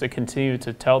veterans to continue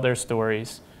to tell their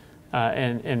stories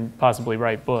and possibly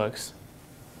write books?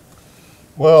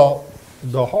 Well,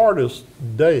 the hardest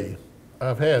day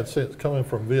I've had since coming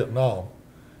from Vietnam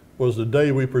was the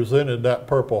day we presented that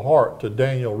Purple Heart to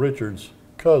Daniel Richards'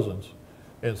 cousins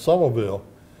in Somerville,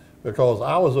 because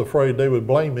I was afraid they would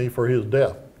blame me for his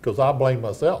death, because I blamed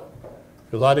myself,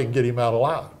 because I didn't get him out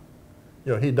alive.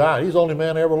 He died. He's the only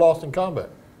man I ever lost in combat.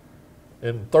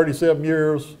 In 37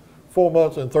 years, 4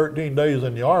 months and 13 days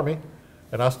in the Army,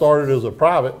 and I started as a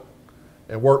private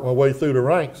and worked my way through the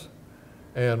ranks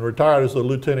and retired as a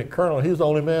lieutenant colonel. He's the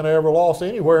only man I ever lost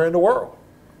anywhere in the world.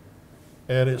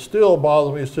 And it still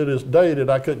bothers me to this day that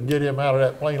I couldn't get him out of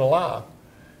that plane alive.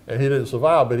 And he didn't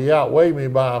survive, but he outweighed me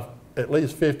by at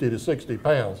least 50 to 60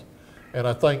 pounds. And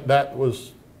I think that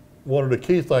was one of the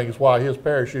key things why his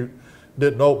parachute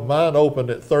didn't open. Mine opened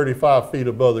at 35 feet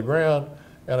above the ground,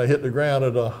 and I hit the ground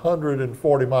at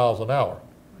 140 miles an hour,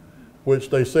 which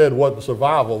they said wasn't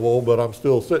survivable, but I'm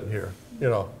still sitting here,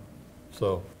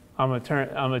 so. I'm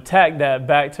gonna tag that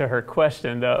back to her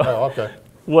question, though. Oh, okay.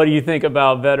 What do you think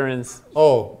about veterans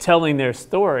telling their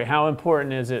story? How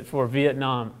important is it for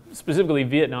Vietnam, specifically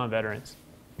Vietnam veterans,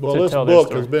 well, to this tell their book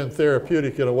story? has been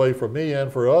therapeutic in a way for me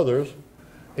and for others,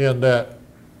 in that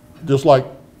just like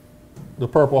the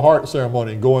Purple Heart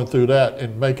ceremony, going through that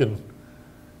and making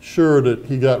sure that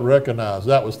he got recognized,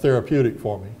 that was therapeutic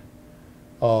for me.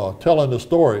 Telling the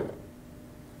story,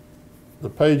 the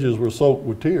pages were soaked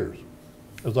with tears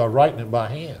as I was writing it by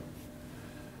hand.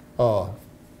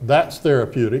 That's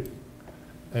therapeutic,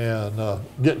 and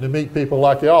getting to meet people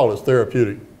like y'all is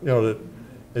therapeutic. That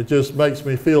it just makes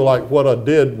me feel like what I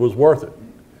did was worth it.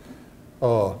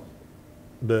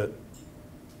 That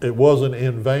it wasn't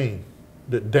in vain.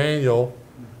 That Daniel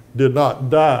did not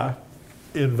die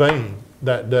in vain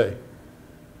that day.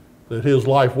 That his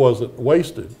life wasn't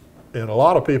wasted. And a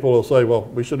lot of people will say, well,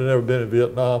 we should have never been in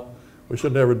Vietnam. We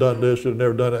should have never done this, should have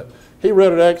never done that. He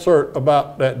read an excerpt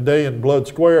about that day in Blood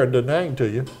Square in Da Nang to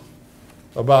you,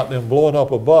 about them blowing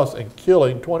up a bus and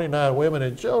killing 29 women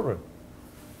and children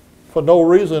for no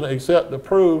reason except to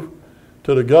prove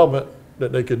to the government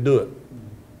that they could do it.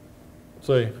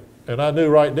 See, and I knew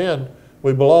right then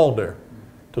we belonged there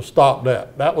to stop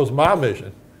that. That was my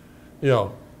mission.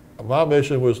 My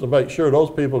mission was to make sure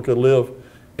those people could live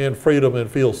in freedom and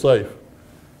feel safe,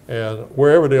 and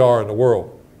wherever they are in the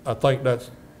world. I think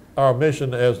that's our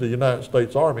mission as the United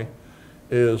States Army,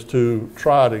 is to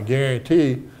try to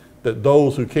guarantee that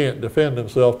those who can't defend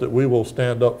themselves, that we will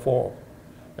stand up for them.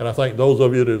 And I think those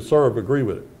of you that serve agree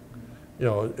with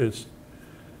it.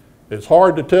 It's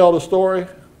hard to tell the story,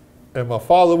 and my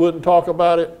father wouldn't talk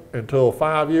about it until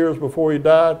 5 years before he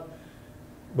died.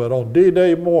 But on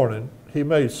D-Day morning, he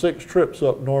made 6 trips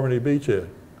up Normandy beachhead.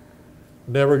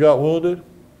 Never got wounded,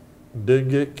 didn't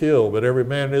get killed, but every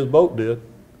man in his boat did.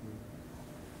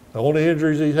 The only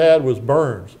injuries he had was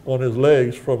burns on his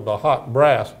legs from the hot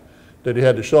brass that he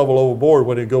had to shovel overboard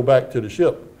when he'd go back to the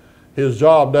ship. His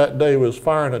job that day was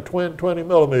firing a twin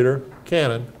 20mm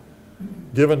cannon,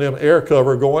 giving them air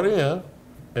cover going in,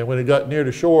 and when he got near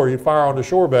the shore, he'd fire on the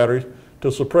shore batteries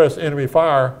to suppress enemy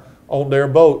fire on their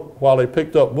boat while they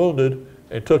picked up wounded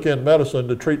and took in medicine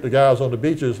to treat the guys on the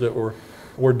beaches that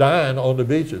were dying on the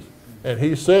beaches. And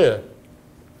he said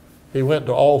he went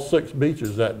to all 6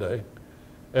 beaches that day,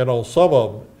 and on some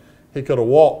of them, he could have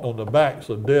walked on the backs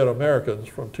of dead Americans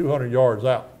from 200 yards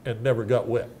out and never got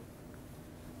wet.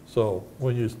 So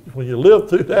when you live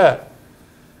through that,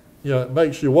 it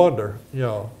makes you wonder,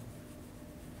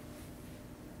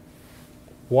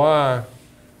 why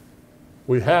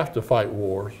we have to fight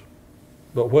wars,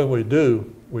 but when we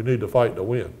do, we need to fight to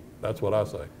win. That's what I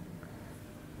say.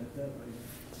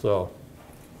 So,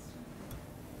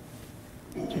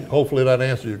 hopefully that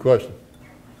answers your question.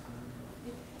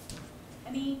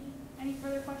 Any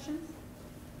further questions?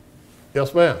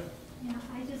 Yes, ma'am. Yeah,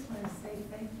 I just want to say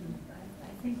thank you. I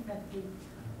think that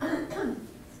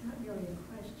it's not really a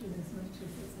question as much as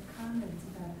it's a comment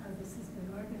about how this has been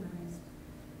organized.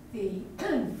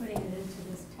 Putting it into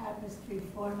this tapestry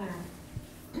format,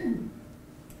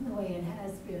 the way it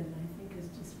has been, I think is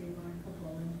just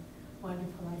remarkable and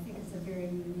wonderful. I think it's a very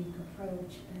unique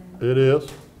approach. And It is.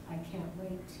 I can't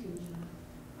wait to,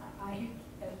 I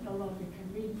no longer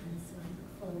can read Quincy. I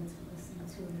look forward to listening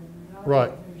to it in an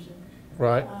Right. audio version.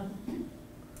 Right.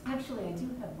 Actually, I do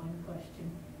have one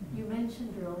question. You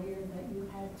mentioned earlier that you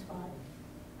had taught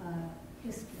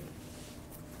history.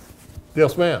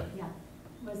 Yes, ma'am. Yeah.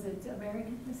 Was it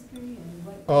American history and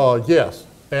what? Yes,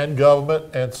 and government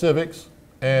and civics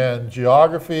and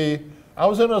geography. I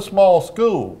was in a small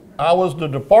school. I was the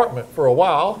department for a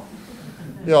while.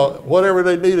 You know, whatever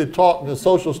they needed taught in the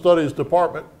social studies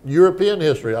department, European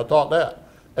history, I taught that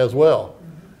as well.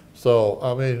 So,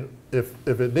 I mean, if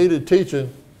it needed teaching,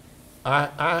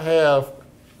 I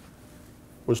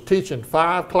was teaching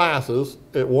 5 classes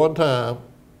at one time.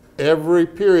 Every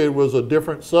period was a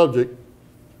different subject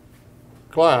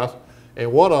class,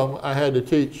 and one of them I had to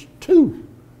teach 2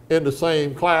 in the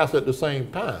same class at the same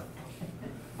time.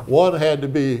 One had to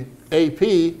be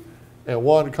AP and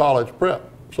one college prep.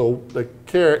 So it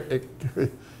carried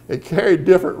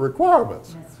different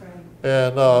requirements. That's right.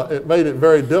 And it made it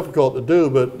very difficult to do,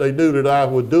 but they knew that I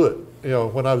would do it. You know,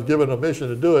 when I was given a mission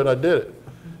to do it, I did it.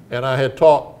 And I had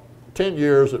taught 10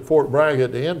 years at Fort Bragg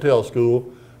at the Intel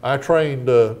School. I trained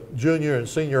junior and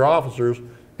senior officers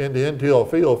in the Intel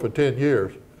field for 10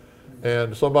 years.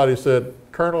 And somebody said,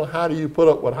 Colonel, how do you put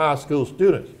up with high school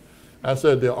students? I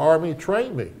said, the Army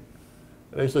trained me.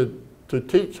 And they said, to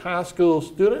teach high school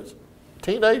students,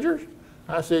 teenagers?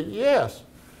 I said, yes.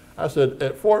 I said,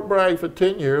 at Fort Bragg for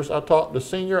 10 years, I taught the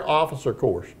senior officer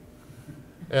course.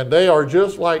 And they are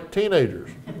just like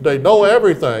teenagers. They know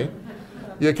everything.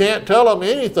 You can't tell them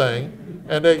anything,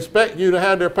 and they expect you to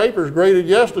have their papers graded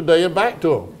yesterday and back to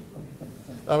them.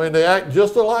 I mean, they act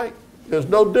just alike. There's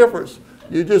no difference.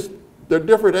 They're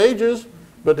different ages,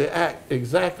 but they act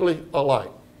exactly alike.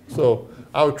 So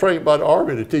I was trained by the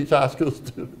Army to teach high school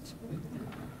students.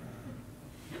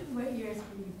 What years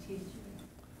were you teaching?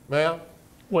 Ma'am?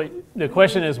 The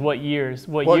question is what years?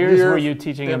 What years were you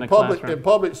teaching in the classroom? In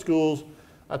public schools,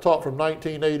 I taught from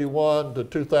 1981 to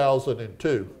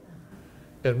 2002.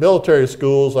 In military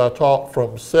schools, I taught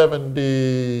from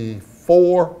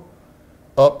 74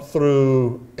 up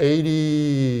through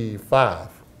 85.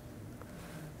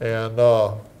 And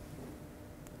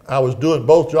I was doing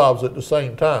both jobs at the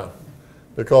same time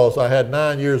because I had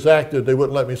 9 years active. They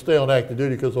wouldn't let me stay on active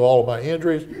duty because of all of my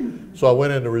injuries. So I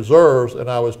went into reserves, and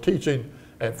I was teaching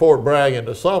at Fort Bragg in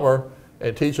the summer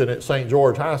and teaching at St.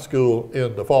 George High School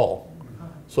in the fall.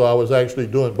 So I was actually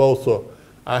doing both. So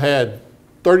I had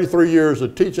 33 years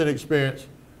of teaching experience,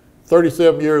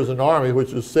 37 years in the Army,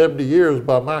 which is 70 years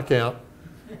by my count.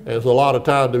 It's a lot of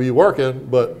time to be working,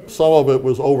 but some of it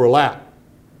was overlapped.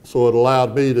 So it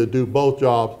allowed me to do both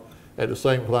jobs at the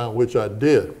same time, which I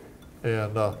did.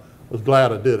 And was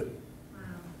glad I did it. Wow,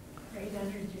 great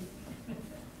energy.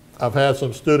 I've had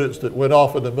some students that went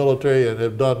off in the military and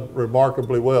have done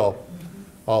remarkably well.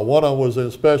 One of them was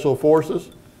in Special Forces,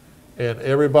 and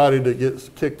everybody that gets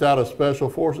kicked out of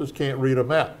Special Forces can't read a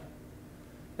map.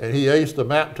 And he aced the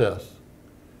map test.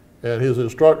 And his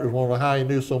instructors wanted to know how he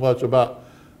knew so much about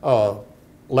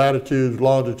latitudes,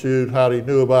 longitude, how he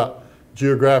knew about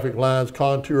geographic lines,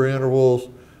 contour intervals,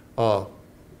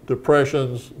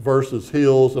 depressions versus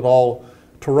hills, and all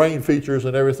terrain features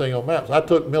and everything on maps. I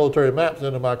took military maps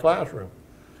into my classroom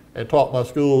and taught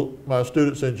my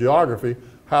students in geography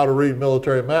how to read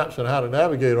military maps and how to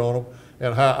navigate on them,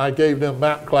 and how I gave them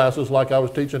map classes like I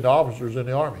was teaching the officers in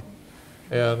the Army.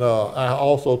 And I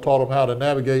also taught them how to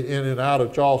navigate in and out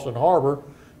of Charleston Harbor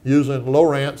using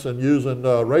Lowrance and using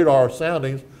radar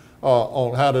soundings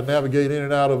on how to navigate in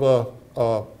and out of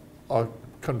a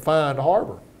confined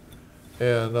harbor.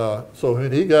 And so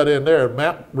when he got in there,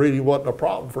 map reading wasn't a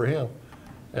problem for him.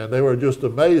 And they were just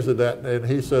amazed at that. And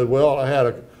he said, well, I had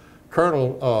a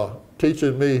colonel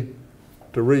teaching me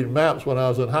to read maps when I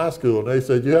was in high school. And they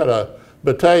said, you had a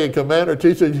battalion commander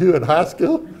teaching you in high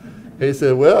school? He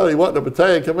said, well, he wasn't a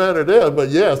battalion commander then, but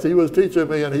yes, he was teaching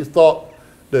me, and he thought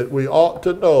that we ought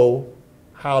to know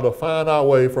how to find our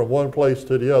way from one place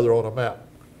to the other on a map.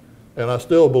 And I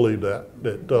still believe that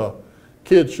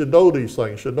kids should know these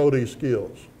things, should know these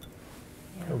skills.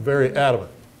 I'm very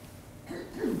adamant.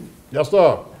 Yes,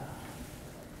 sir.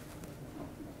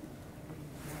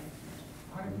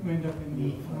 How did you end up in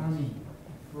the Army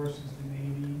versus the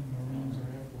Navy, Marines, or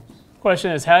Air Force?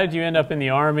 Question is, how did you end up in the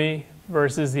Army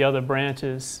versus the other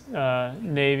branches,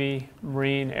 Navy,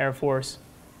 Marine, Air Force?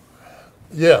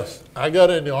 Yes, I got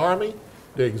in the Army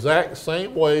the exact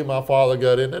same way my father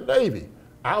got in the Navy.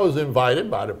 I was invited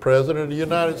by the President of the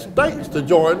United States to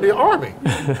join the Army.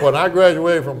 When I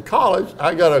graduated from college,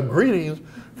 I got a greetings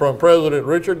from President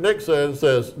Richard Nixon that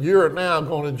says, "You're now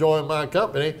going to join my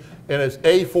company," and it's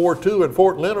A42 in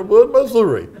Fort Leonard Wood,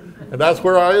 Missouri. And that's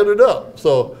where I ended up.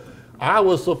 So I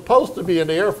was supposed to be in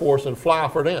the Air Force and fly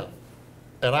for them.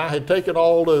 And I had taken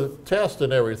all the tests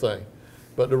and everything.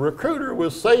 But the recruiter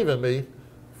was saving me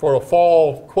for a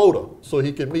fall quota so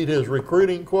he could meet his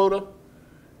recruiting quota.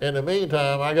 In the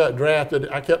meantime, I got drafted.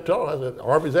 I kept telling him, I said,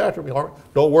 "Army's after me, Army.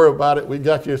 Don't worry about it. We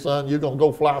got you, son. You're going to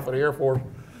go fly for the Air Force."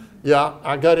 Yeah,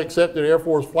 I got accepted to the Air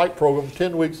Force flight program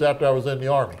 10 weeks after I was in the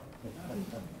Army.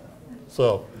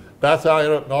 So that's how I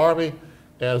ended up in the Army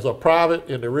as a private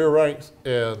in the rear ranks.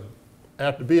 And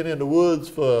after being in the woods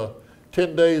for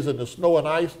 10 days in the snow and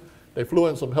ice, they flew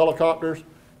in some helicopters,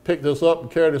 picked us up and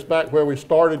carried us back where we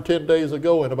started 10 days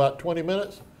ago in about 20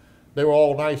 minutes. They were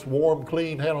all nice, warm,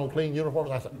 clean, had on clean uniforms.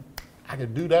 I said, I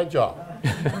can do that job.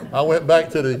 I went back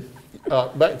to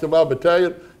my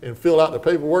battalion and filled out the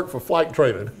paperwork for flight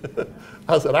training.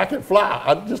 I said, I can fly.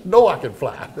 I just know I can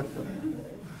fly.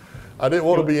 I didn't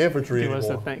want to be infantry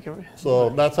anymore. So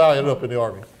that's how I ended up in the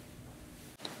Army.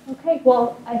 Okay,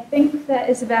 well, I think that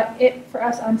is about it for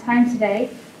us on time today.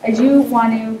 I do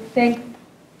want to thank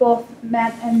both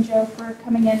Matt and Joe for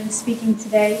coming in and speaking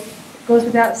today. It goes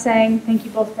without saying, thank you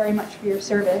both very much for your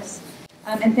service.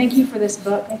 And thank you for this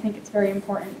book. I think it's very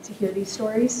important to hear these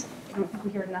stories. I don't think we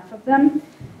hear enough of them.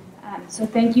 So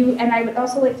thank you. And I would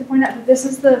also like to point out that this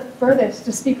is the furthest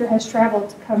a speaker has traveled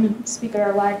to come speak at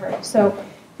our library. So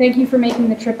thank you for making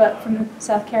the trip up from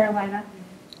South Carolina.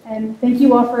 And thank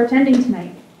you all for attending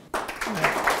tonight.